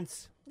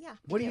romance? Yeah.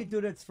 What do you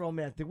do that's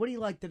romantic? What do you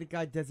like that a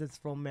guy does that's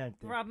romantic?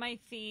 Rub my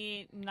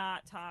feet,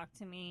 not talk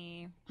to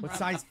me. What Rub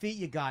size feet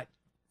you got?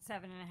 7.5.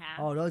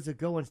 Oh, those are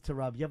good ones to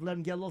rub. You ever let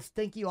them get a little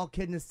stinky? All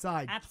kidding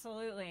aside.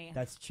 Absolutely.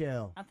 That's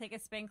chill. I'll take a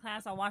spin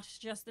class. I'll wash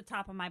just the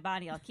top of my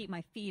body. I'll keep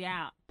my feet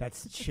out.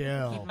 That's Keep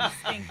chill. them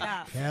stinked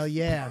up. Hell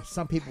yeah.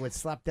 Some people would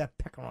slap that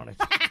pecker on it.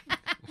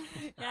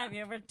 Yeah, have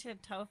you ever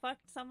toe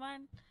fucked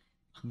someone?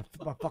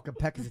 My fucking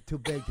peckers are too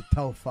big to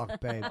toe fuck,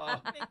 babe.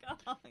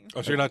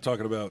 Oh, so you're not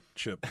talking about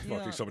Chip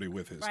fucking somebody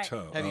with his Right.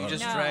 toe. Have you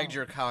just No. dragged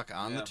your cock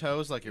on the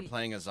toes like you're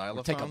playing a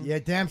xylophone? Yeah,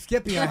 damn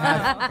Skippy I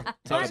have.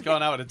 So I was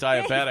going out with a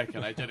diabetic,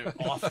 and I did it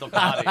off the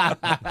body.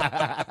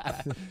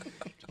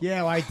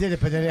 Yeah, well, I did it,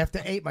 but then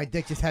after 8, my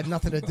dick just had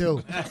nothing to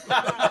do.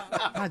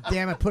 God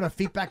damn it, put her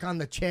feet back on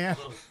the chair,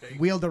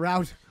 wheeled her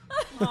out.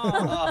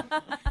 Oh.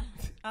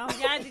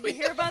 Yeah, did you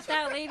hear about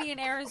that lady in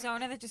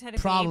Arizona that just had a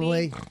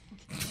Probably. baby?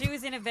 She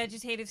was in a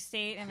vegetative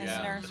state, and this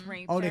nurse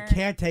raped Oh, her. the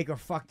caretaker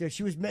fucked her.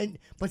 She was meant,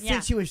 but Yeah.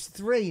 since she was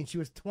 3 and she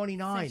was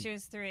 29. Since she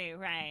was 3,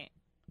 right.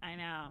 I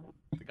know.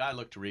 The guy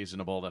looked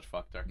reasonable that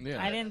fucked her.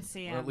 Yeah. I didn't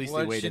see him. Well, at least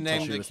What'd they she waited name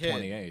till she the was kid?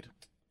 28.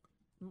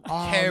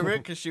 Carrot,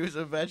 because she was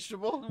a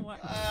vegetable? What?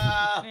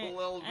 Ah, Wait,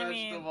 little I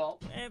mean, vegetable.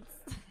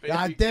 it's Baby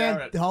God damn.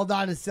 carrot. Hold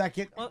on a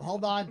second. Well-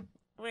 Hold on.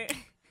 wait.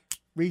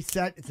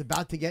 Reset. It's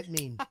about to get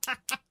mean.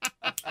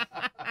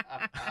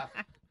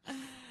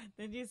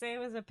 Did you say it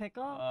was a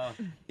pickle?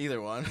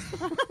 Either one.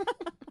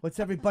 What's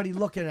everybody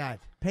looking at?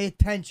 Pay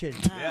attention.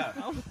 Yeah.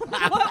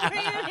 What were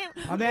you-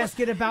 I'm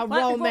asking about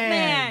What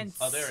romance.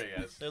 Oh, there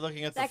he is. They're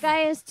looking at That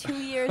guy is 2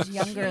 years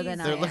younger than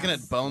I They're am. looking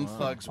at Bone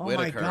Thugs Oh my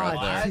Whitaker God.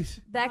 out there. Jeez.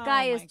 That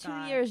guy Oh is my 2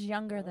 God. years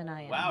younger than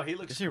I am. Wow, he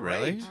looks Is he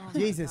really? great.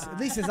 Jesus. At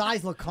least his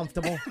eyes look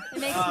comfortable. It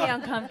makes me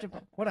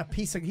uncomfortable. What a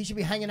piece of. He should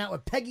be hanging out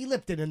with Peggy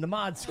Lipton in the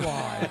Mod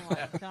Squad. Oh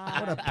my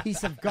God. What a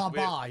piece of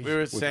garbage. We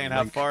were saying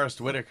how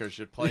Forrest Whitaker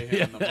should play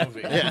him in the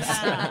movie.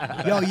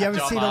 Yo, you ever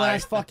Dumb see the eye.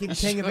 last fucking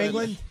King of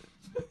England?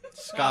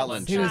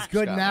 Scotland. He was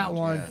good in that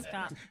Scotland, one.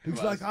 yeah. He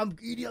was like, I'm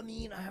Idi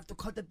Amin. I have to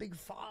cut the big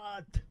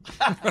fart.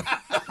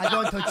 I'm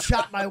going to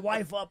chop my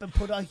wife up and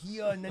put her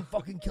here and then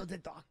fucking kill the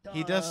doctor.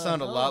 He does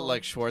sound a lot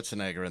like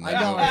Schwarzenegger in that I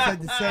know. movie. I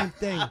said the same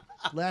thing.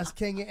 Last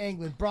King of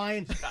England.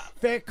 Brian,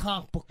 favorite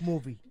comic book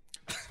movie.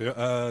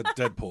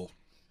 Deadpool.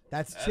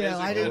 That's That chill. is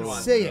a I good didn't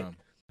one. see it.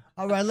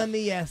 All right, let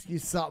me ask you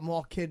something,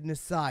 all kidding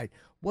aside.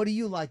 What do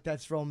you like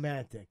that's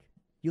romantic?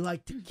 You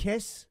like to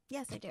kiss?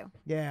 Yes, I do.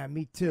 Yeah,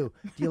 me too.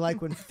 Do you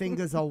like when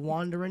fingers are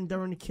wandering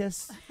during a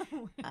kiss?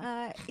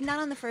 Not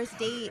on the first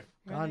date.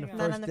 On the Not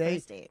first on the date?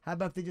 first date. How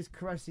about if they just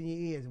caressing your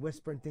ears,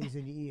 whispering things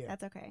in your ear?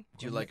 That's okay.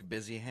 Do you like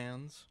busy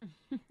hands?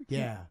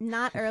 Yeah.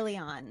 Not early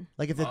on.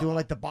 Like if they're doing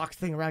like the box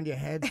thing around your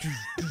head.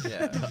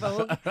 Yeah.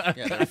 Vogue.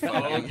 Yeah, they're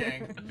voguing.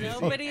 Voguing. Busy.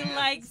 Nobody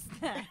likes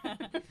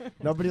that.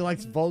 Nobody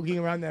likes voguing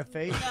around their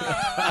face.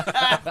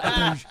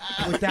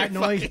 With that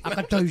noise.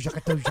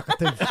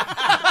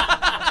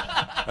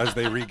 As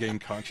they regain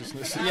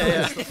consciousness. Yeah, yeah.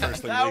 That's the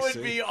first thing That they would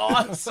see. be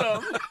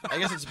awesome. I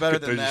guess it's better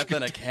than that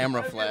than a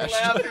camera I'd be flash.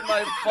 laughing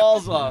my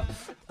balls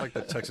off. Like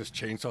the Texas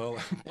Chainsaw.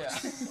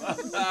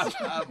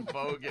 I'm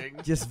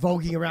voguing. Just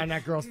voguing around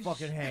that girl's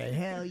fucking head.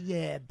 Hell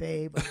yeah,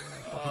 babe.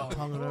 Fucking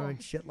tonguing her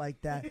and shit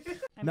like that.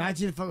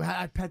 Imagine if I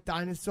had a pet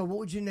dinosaur. What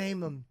would you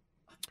name him?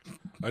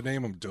 I'd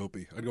name him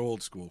Dopey. I'd go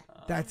old school.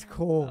 That's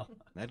cool.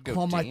 I'd go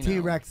Call my Dino.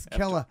 T-Rex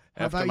killer.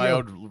 How After about my you?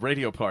 old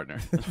radio partner.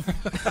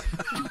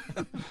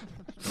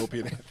 Dopey.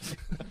 If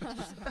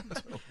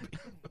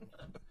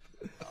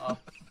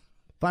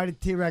I had a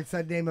T-Rex,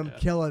 I'd name him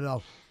Killer,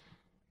 though.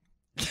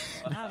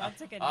 Oh,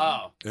 that's a good name.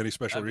 Oh, Any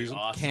special that'd be reason?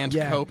 awesome. Can't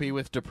Yeah. copy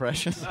with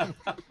depression.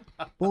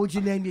 What would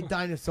you name your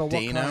dinosaur? What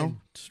Dino, kind?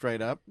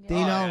 straight up. Dino?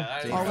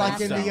 yeah, Or yeah.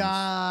 like in the,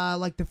 Flintstones.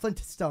 like the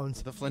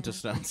Flintstones. The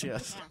Flintstones,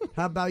 yes.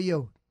 How about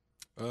you?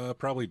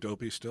 Probably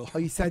Dopey still. Oh,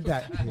 you said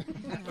that.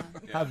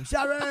 I'm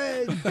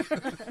Sharon!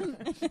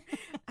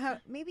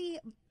 Maybe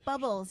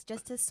Bubbles,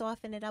 just to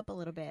soften it up a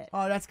little bit.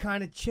 Oh, that's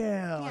kind of chill.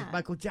 Like Yeah.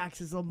 Michael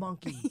Jackson's little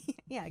monkey.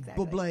 Yeah,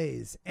 exactly.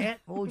 Bublaze. Ant,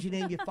 what would you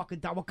name your fucking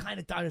dinosaur? What kind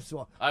of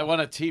dinosaur? I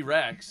want a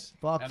T-Rex.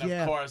 Fuck and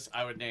yeah. of course,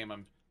 I would name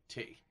him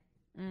T.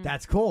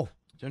 That's cool.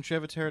 Don't you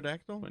have a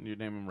pterodactyl? When you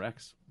name him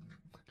Rex.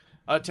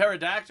 A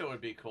pterodactyl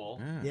would be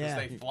cool. Yeah.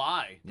 Because they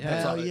fly.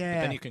 Yeah. Hell But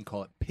yeah. then you can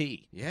call it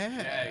P. Yeah.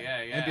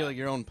 Yeah. It'd be like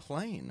your own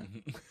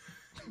plane.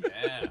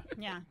 Yeah.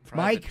 Yeah. Private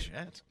Mike?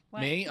 jet.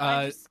 What? Me?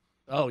 I just-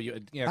 Oh, you.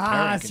 Yeah.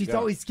 Ah, Kerryn can she go.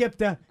 thought we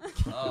skipped her.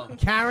 Oh.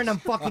 Karen, I'm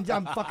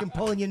fucking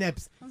pulling your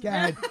nips. Go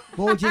ahead.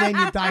 What would you name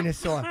your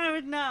dinosaur? I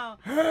would know.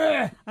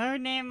 I would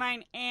name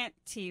mine Aunt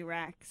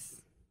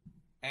T-Rex.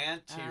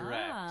 And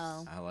T-Rex.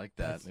 Oh. I like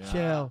that. Yeah,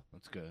 Chill.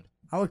 That's good.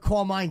 I would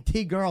call mine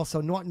T-Girl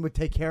so Norton would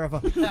take care of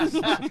her.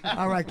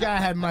 All right, go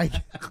ahead, Mike.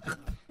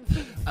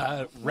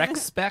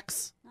 Rex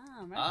Specs.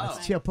 Oh, right. Oh.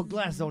 Let's chill. Put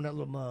glasses on that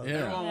little mug. Yeah.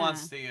 Everyone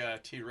wants the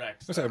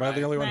T-Rex. I say, am I the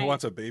right? only one who Right.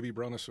 wants a baby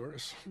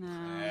brontosaurus? No.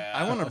 Yeah,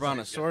 I want a that's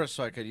brontosaurus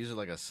so I could use it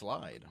like a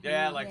slide.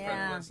 Yeah, like Yeah.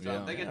 Fred Flintstone.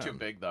 Yeah. They get too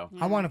big, though.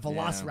 I want a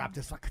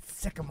velociraptor so I could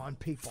sick them on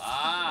people.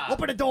 Ah.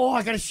 Open the door.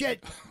 I got a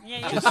shit.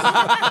 Yeah, If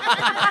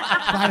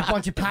I had a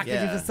bunch of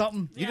packages Yeah. or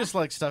something. You just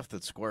like stuff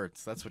that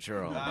squirts. That's what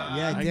you're all about.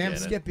 Yeah, I damn get it.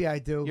 Skippy, I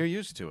do. You're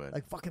used to it.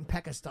 Like fucking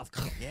pecker stuff.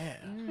 yeah.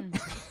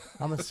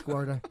 I'm a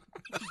squirter.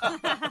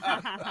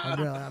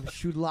 I'm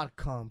shoot a lot of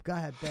cum. Go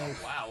ahead, babe.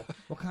 Wow.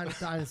 What kind of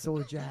dinosaur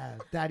would you have?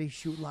 Daddy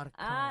shoot a lot of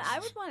cum. I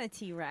would want a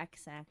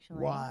T-Rex, actually.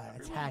 Why?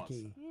 It's Everyone wants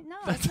hacky. No,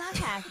 it's not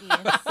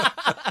hacky.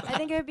 It's, I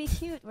think it would be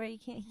cute where he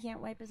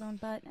can't wipe his own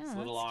butt. Oh, His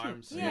little that's cute.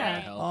 arms. Yeah.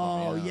 Help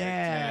Oh him,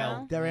 yeah,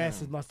 tail. their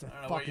asses must I have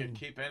don't know where you'd fucking.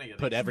 keep any of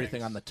Put these everything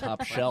things. on the top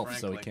Quite shelf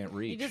so he frankly. can't You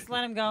reach. just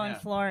let him go in Yeah.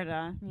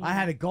 Florida. I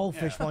had a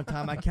goldfish Yeah. one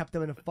time. I kept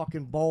them in a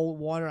fucking bowl of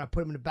water. I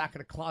put them in the back of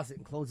the closet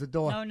and closed the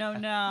door.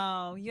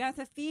 No. You have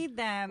to feed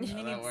them. They that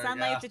need work? sunlight.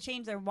 You Yeah. have to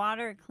change their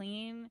water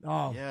clean.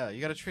 Oh Yeah,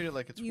 you got to treat it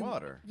like it's You-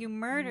 water. You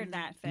murdered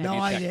that fish. no, You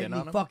I checked didn't. in He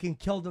on him? fucking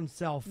killed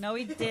himself. No,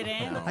 he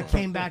didn't. I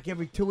came back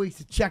every 2 weeks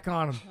to check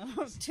on him.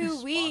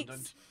 2 weeks.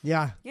 Despondent.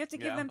 Yeah, You have to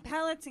give Yeah. them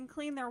pellets and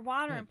clean their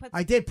water and put.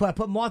 I did. I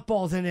put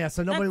mothballs in there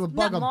so nobody That's would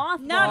bug them.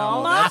 Mothballs.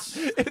 No, that's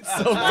It's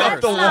so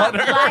That's the not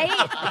water.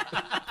 right.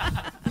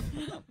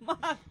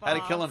 Had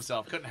to kill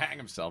himself. Couldn't hang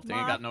himself. They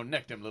ain't got no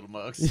neck, them little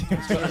mugs.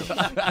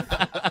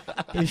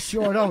 They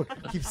sure don't.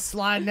 Keep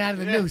sliding out of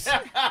the noose.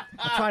 I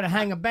tried to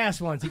hang a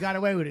bass once. He got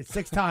away with it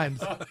 6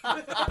 times.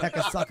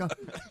 Pecker sucker.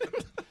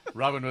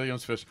 Robin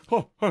Williams fish.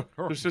 Oh,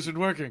 this isn't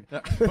working.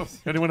 Oh,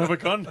 anyone have a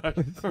gun?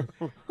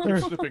 I'm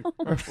slipping.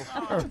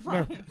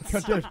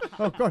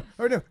 Oh God!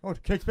 Oh no! Oh,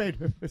 Kate Spade.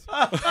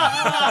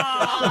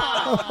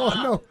 Oh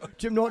no!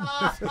 Jim Norton.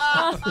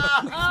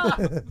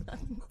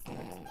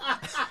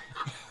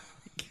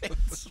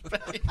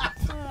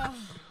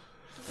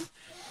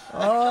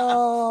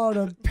 Oh,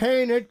 the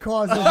pain it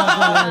causes.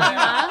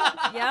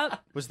 Yep.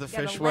 Was the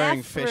Gotta fish wearing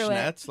laugh through it.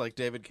 fishnets like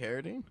David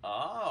Carradine?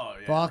 Oh,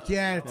 yeah. Fuck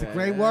yeah! It's a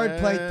great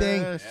wordplay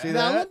thing. See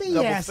Now that? let me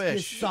Double ask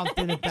fish. you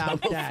something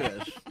about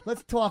that. fish.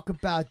 Let's talk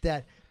about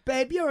that.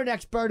 Babe, you're an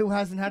expert who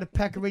hasn't had a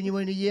pecker in you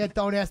in a year.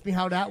 Don't ask me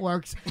how that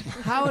works.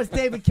 How is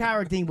David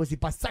Carradine? Was he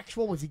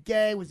bisexual? Was he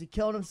gay? Was he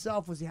killing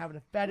himself? Was he having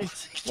a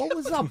fetish? What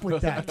was up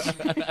with that?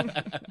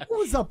 What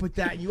is up with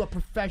that? You a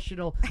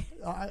professional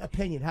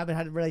opinion? Haven't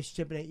had a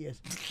relationship in 8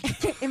 years.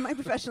 In my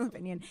professional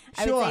opinion,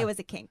 I would Sure. say it was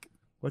a kink.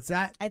 What's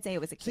that? I'd say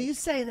it was a So kink. you're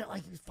saying it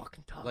like you're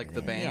fucking talking. Like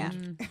the Yeah.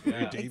 band.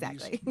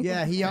 Exactly.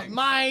 Yeah, he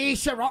my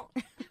Sharon.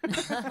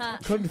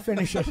 Couldn't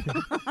finish it.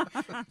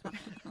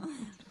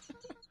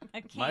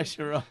 My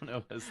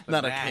Sharona was the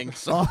Not knack. a kink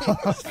song.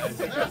 I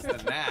think that's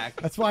the knack.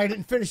 That's why I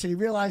didn't finish it. He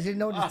realized he didn't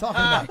know what he was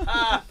talking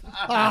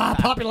about.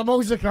 Popular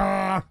music.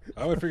 I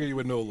would figure you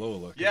would know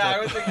Lola. Yeah, I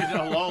was thinking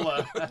of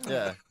Lola.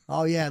 Yeah.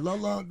 Oh yeah,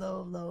 Lola.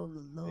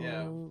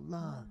 Yeah.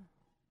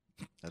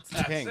 That's the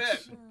That's kinks.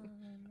 it.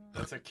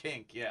 That's a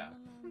kink, yeah.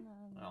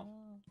 Well,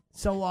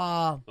 So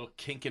little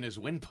kink in his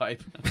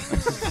windpipe.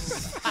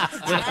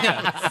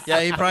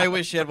 Yeah, he probably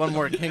wish he had one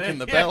more kink in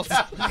the belt.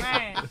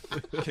 Right.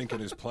 Kink in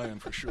his plan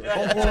for sure. or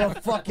a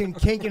fucking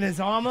kink in his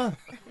armor.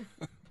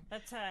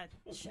 That's I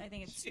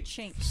think it's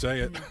chink. Say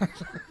it.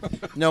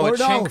 No, Or a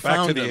no. chink Back to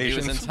found the him. He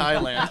was in Asians.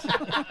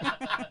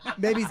 Thailand.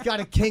 Maybe he's got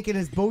a kink in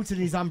his boots and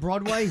he's on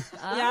Broadway.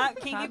 Yeah,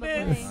 kinky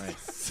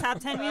boots. Top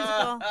 10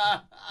 musical.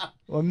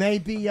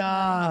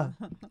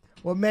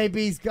 Or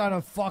maybe he's got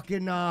a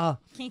fucking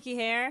Kinky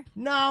hair.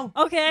 no.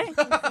 Okay.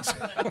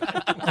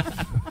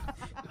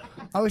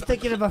 I was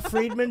thinking of a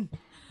Friedman.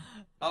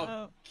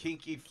 Oh,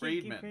 Kinky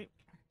Friedman. Kinky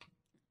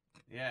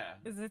Yeah.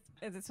 Is it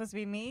supposed to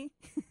be me?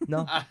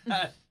 No.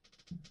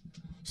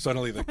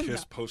 Suddenly the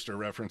Kiss poster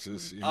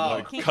references, you know, Oh.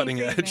 like Kinky cutting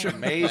edge.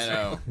 Friedman. I Amazing.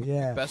 know.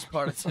 Yeah. Best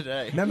part of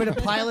today. Remember the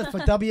pilot for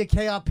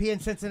WKRP in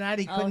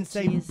Cincinnati? Couldn't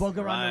say jeez. booger on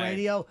the Right.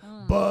 radio.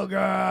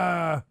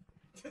 Booger.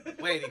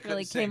 Wait, he couldn't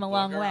Really say came a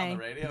long booger on way. the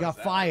radio? He got Is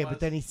that what fired, it but was?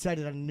 then he said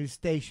it on a new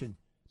station.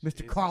 Mr.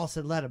 Jesus.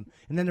 Carlson let him.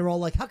 And then they're all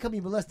like, how come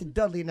you molested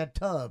Dudley in that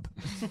tub?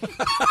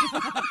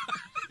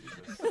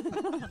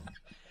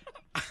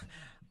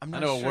 I'm I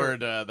not know a sure. word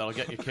that'll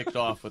get you kicked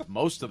off with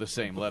most of the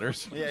same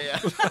letters. Yeah.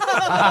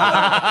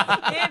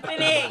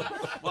 Anthony.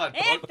 What?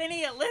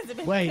 Anthony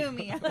Elizabeth Wait.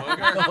 Toomey.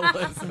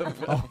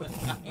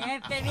 Booger?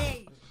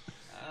 Anthony.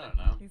 I don't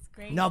know. He's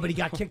great. No, but he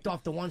got kicked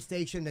off the one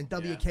station, then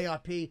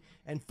WKRP,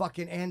 and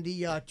fucking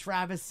Andy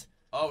Travis.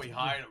 Oh, he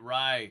hired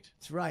right.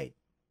 That's right.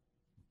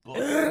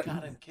 Booger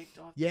got him kicked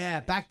off. the Yeah,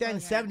 stage. back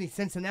then, 70s,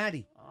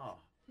 Cincinnati. Oh,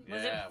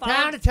 Was yeah. it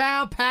Town to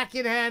town,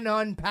 packing and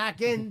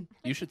unpacking.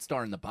 You should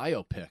star in the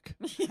biopic.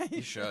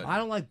 You should. I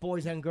don't like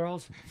boys and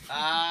girls.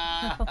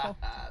 Ah,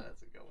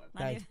 that's a good one.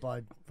 Thanks,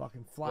 bud.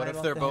 Fucking fly What it if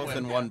off they're the both head.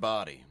 in one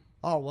body?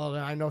 Oh, well,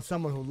 then I know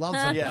someone who loves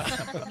them.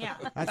 Yeah.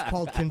 That's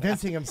called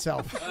convincing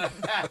himself.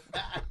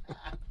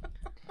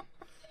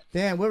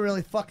 Damn, we're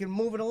really fucking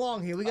moving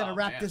along here. We got to Oh,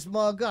 wrap man. this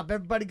mug up.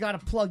 Everybody got a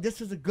plug. This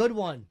was a good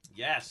one.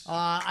 Yes.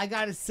 I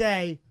got to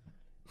say,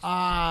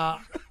 I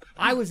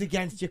was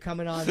against you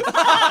coming on.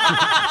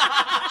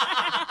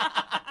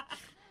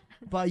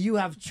 But you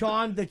have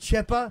charmed the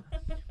Chipper,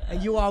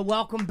 and you are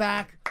welcome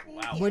back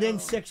Wow. within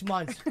 6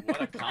 months.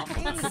 What a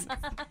compliment.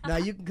 Now,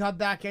 you can come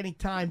back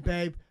anytime,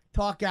 babe.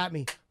 Talk at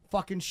me.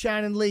 Fucking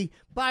Shannon Lee.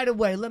 By the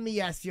way, let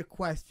me ask you a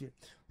question.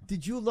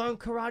 Did you learn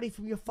karate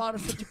from your father,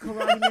 such a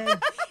karate man?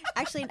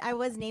 Actually, I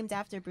was named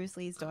after Bruce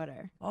Lee's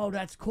daughter. Oh,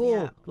 that's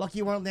cool. Yeah. Lucky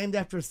you weren't named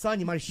after a son.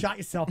 You might have shot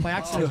yourself by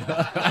accident.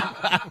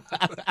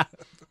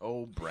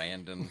 Oh,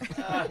 Brandon.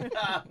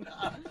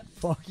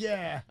 Fuck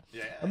yeah.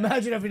 Yeah.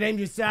 Imagine if you named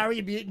you Sarah,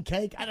 you'd be eating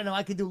cake. I don't know.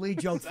 I could do Lee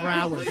jokes for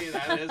hours. Lee,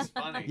 that is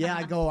funny. Yeah,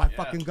 I go. I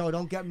fucking go.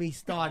 Don't get me Oh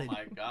started.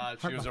 my God,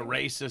 she was a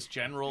racist,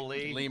 General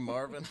Lee. Lee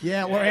Marvin.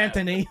 Yeah, or Yeah.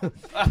 Anthony.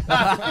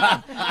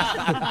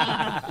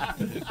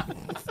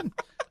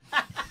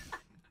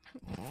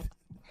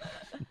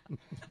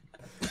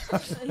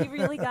 He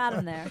really got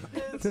him there.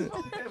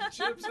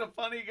 Chip's a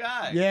funny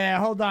guy. Yeah,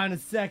 hold on a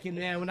second,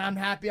 man. When I'm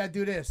happy, I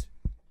do this.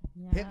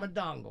 Hit my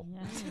dongle.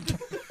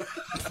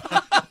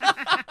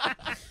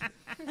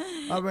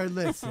 All right,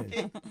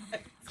 listen.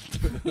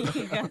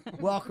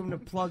 Welcome to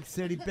Plug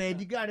City, babe.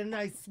 You got a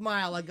nice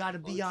smile. I gotta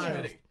be Plug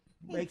honest. City.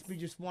 Makes me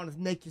just want to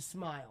make you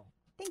smile.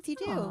 Thanks, you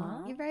do.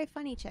 Aw. You're very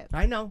funny, Chip.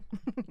 I know.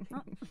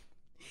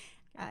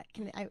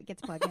 Can I get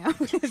to plug now?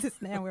 This is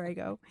now where I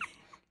go.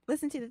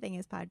 Listen to the Thing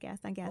Is podcast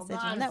on Gas Hold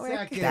Digital on a Network.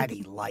 second.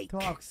 Daddy like.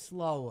 Talk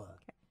slower.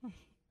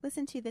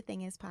 Listen to the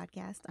Thing Is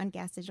podcast on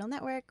Gas Digital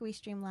Network. We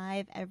stream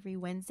live every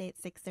Wednesday at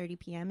 6:30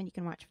 p.m. and you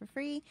can watch for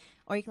free,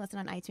 or you can listen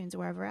on iTunes or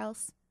wherever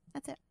else.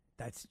 That's it.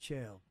 That's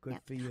chill. Good Yeah.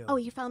 for you. Oh,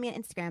 you follow me on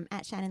Instagram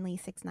at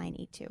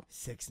ShannonLee6982.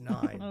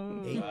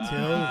 6'9", 82,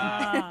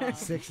 Ah.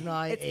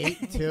 6'9",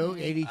 82,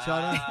 ate each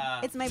other.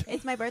 Ah. It's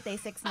my birthday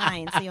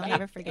 6'9", so you'll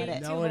never forget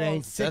it. No, it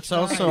ain't. 6'9". That's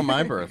also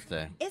my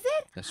birthday. Is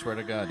it? I swear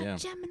to God, yeah.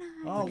 Gemini.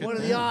 Oh, Look what at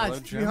are the that. odds?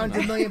 Blow 300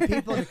 Gemini. million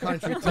people in the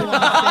country. 2 on the same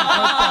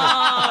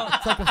birthday.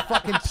 It's like a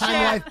fucking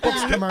Time Life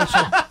Books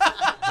commercial.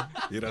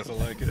 He doesn't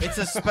like it. It's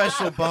a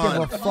special Give a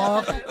bond.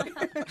 fuck.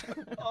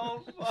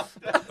 Oh, fuck.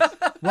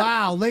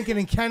 Wow, Lincoln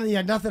and Kennedy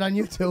had nothing on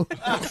you two.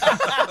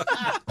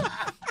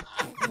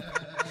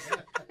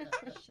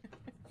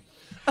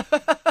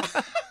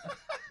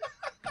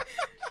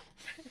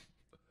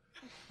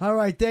 All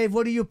right, Dave,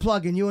 what are you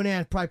plugging? You and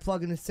Ann probably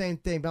plugging the same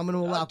thing, but I'm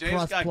going to allow Dave's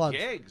cross got plugs.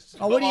 gigs.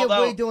 Oh, what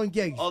are you doing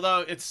gigs?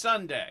 Although it's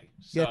Sunday.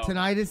 So. Yeah,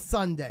 tonight is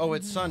Sunday. Oh,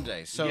 it's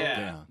Sunday. So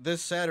Yeah.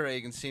 this Saturday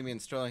you can see me in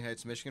Sterling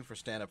Heights, Michigan for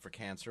Stand Up for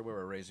Cancer, where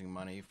we're raising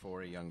money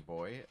for a young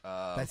boy.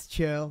 That's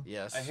chill.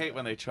 Yes. I hate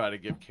when they try to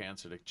give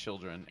cancer to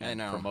children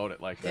and promote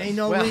it like that. There ain't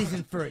no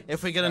reason for it.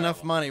 If we get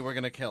enough money, we're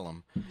going to kill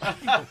him.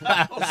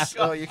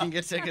 So you can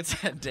get tickets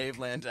at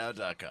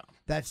davelandau.com.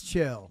 That's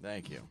chill.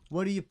 Thank you.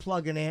 What are you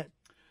plugging, Ant?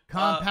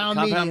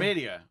 Compound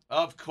Media.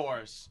 Of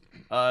course,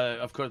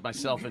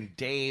 myself and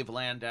Dave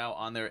Landau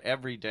on there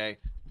every day,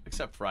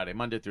 except Friday,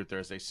 Monday through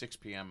Thursday, 6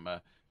 p.m.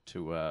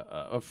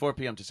 to 4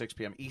 p.m. to 6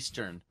 p.m.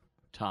 Eastern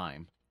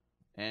time,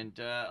 and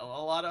a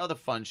lot of other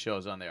fun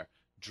shows on there.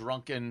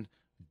 Drunken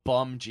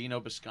bum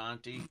Gino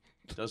Bisconti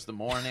does the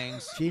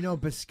mornings. Gino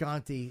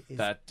Bisconti is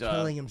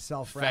killing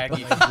himself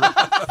rapidly.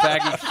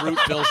 Faggy fruit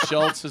Bill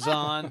Schultz is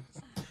on.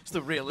 It's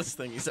the realest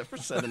thing he's ever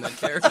said in that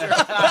character.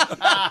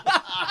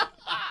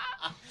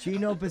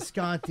 Gino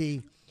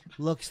Bisconti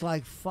looks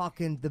like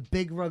fucking the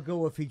big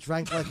ragu if he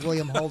drank like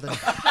William Holden.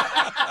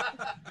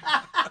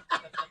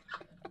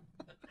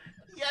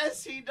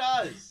 Yes, he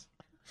does.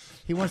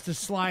 He wants to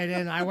slide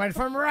in. I went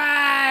from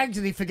rags,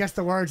 and he forgets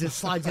the words and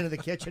slides into the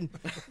kitchen.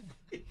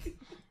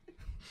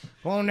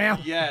 Go on now.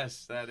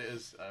 Yes, that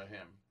is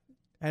him.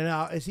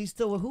 And is he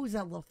still? Who's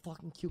that little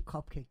fucking cute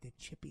cupcake that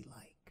Chippy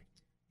like?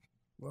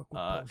 Work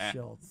with Bill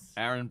Schultz.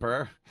 Aaron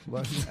Burr.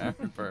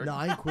 Aaron Burr. No,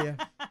 I'm queer.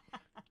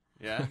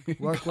 Yeah.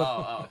 Work with.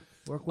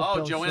 Work with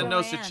Bill Joanne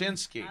Schultz.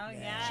 Nosachinsky. Oh,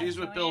 yeah. She's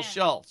with Bill Joanne.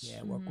 Schultz.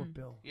 Yeah, work with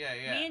Bill. Yeah.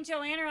 Me and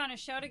Joanne are on a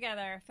show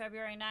together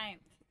February 9th.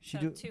 She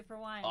so do- 2 for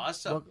 1.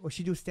 Awesome. Will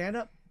she do stand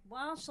up?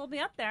 Well, she'll be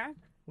up there.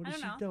 What I is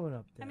don't she know. doing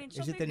up there? I mean,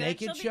 she'll is it be the good.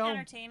 naked she'll show? be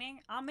entertaining.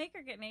 I'll make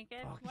her get naked.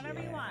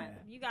 Whatever you want.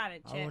 You got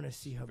it, chick. I want to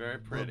see her Very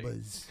pretty.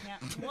 bubbas. Yeah.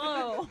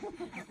 Whoa.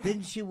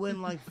 Didn't she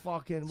win like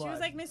fucking what? She was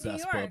like Miss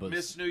Best New York. Bubba's.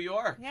 Miss New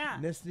York. Yeah.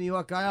 Miss New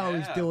York. I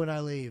always Yeah. do when I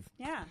leave.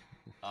 Yeah.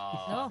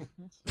 Oh.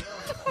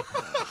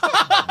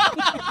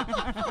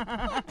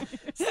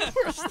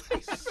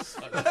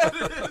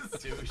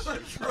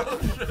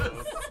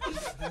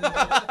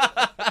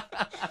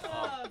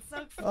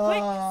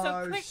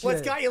 So quick.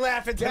 What's got you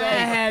laughing today? Go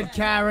ahead,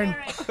 Karen. All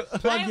right.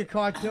 Plug your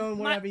cartoon,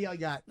 whatever you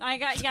got.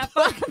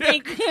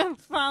 Thank you.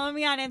 Follow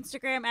me on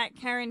Instagram at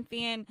Kerryn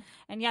Fian.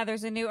 And yeah,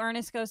 there's a new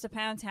Ernest Goes to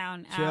Pound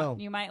Town out. Chill.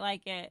 You might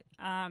like it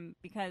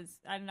because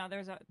I don't know.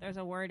 There's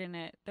a word in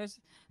it. There's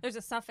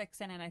a suffix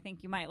in it. I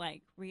think you might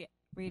like.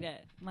 Read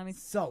it.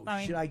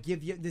 Should I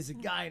give you? There's a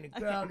guy and a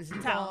girl. There's a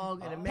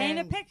dog and a man. Paint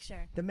a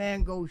picture. The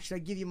man goes, "Should I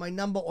give you my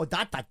number or ...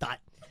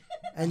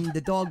 And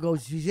the dog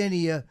goes, "She's in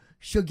here.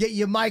 She'll get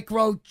you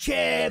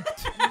microchipped."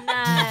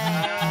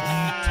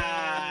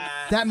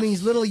 That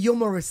means little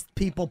humorous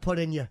people put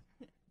in you.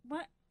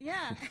 What?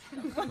 Yeah.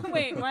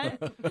 Wait, what?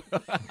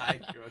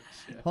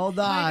 Hold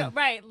on.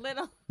 Right,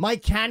 little.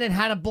 Mike Cannon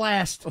had a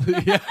blast.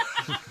 Yeah.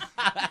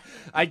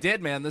 I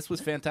did, man. This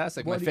was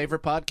fantastic. What My do you-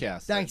 favorite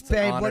podcast. Thanks, It's an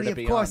babe. honor What do to you,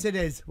 be of course on. it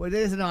is. Well, it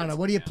is an honor.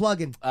 What are you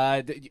plugging?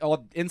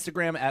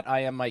 Instagram at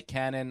I am Mike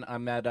Cannon.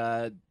 I'm at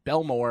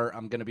Belmore.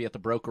 I'm going to be at the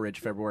Brokerage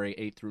February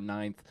 8th through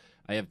 9th.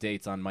 I have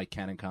dates on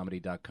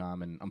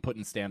MikeCannonComedy.com, and I'm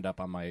putting stand-up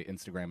on my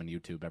Instagram and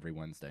YouTube every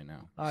Wednesday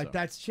now. All right, So,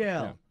 that's chill.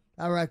 yeah.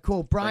 All right,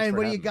 cool. Brian, for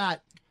what do you having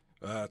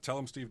got? Tell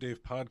 'em Steve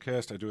Dave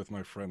podcast I do with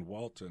my friend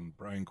Walt and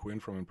Brian Quinn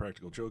from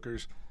Impractical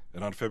Jokers.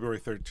 And on February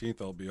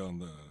 13th, I'll be on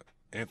the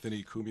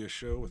Anthony Cumia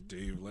show with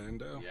Dave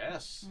Landau.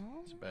 Yes.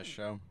 It's the best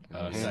show.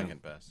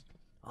 Second best.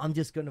 I'm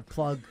just going to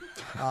plug.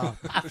 I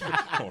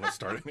don't want to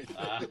start anything.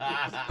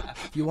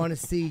 If you want to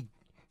see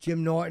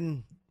Jim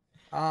Norton,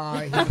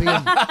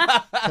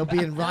 he'll be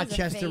in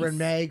Rochester in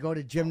May. Go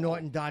to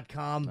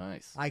jimnorton.com.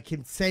 Nice. I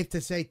can safe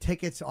to say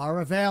tickets are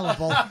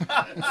available.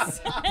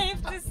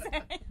 Safe to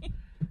say.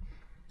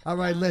 All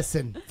right,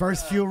 listen.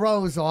 First few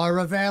rows are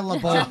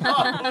available.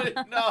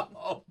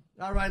 No.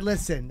 All right,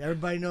 listen.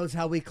 Everybody knows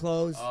how we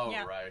close. Oh,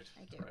 Yeah. right.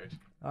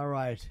 All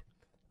right.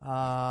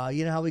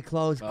 You know how we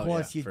close? Of Oh,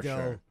 course yeah, you for do.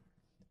 sure.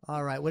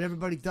 All right. What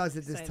everybody does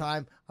at this Excited.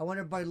 time, I want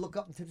everybody to look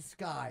up into the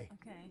sky.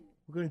 Okay.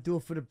 We're going to do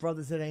it for the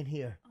brothers that ain't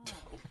here.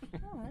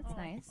 Oh, that's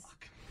nice.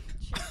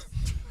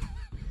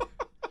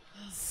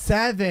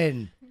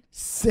 7,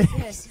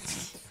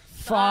 6,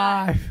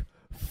 5,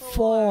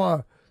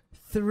 4,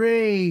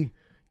 3,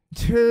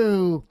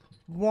 2,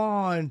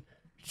 1.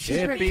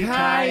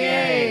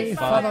 Yippee-ki-yay, Yippee-ki-yay,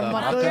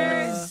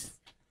 motherfuckers.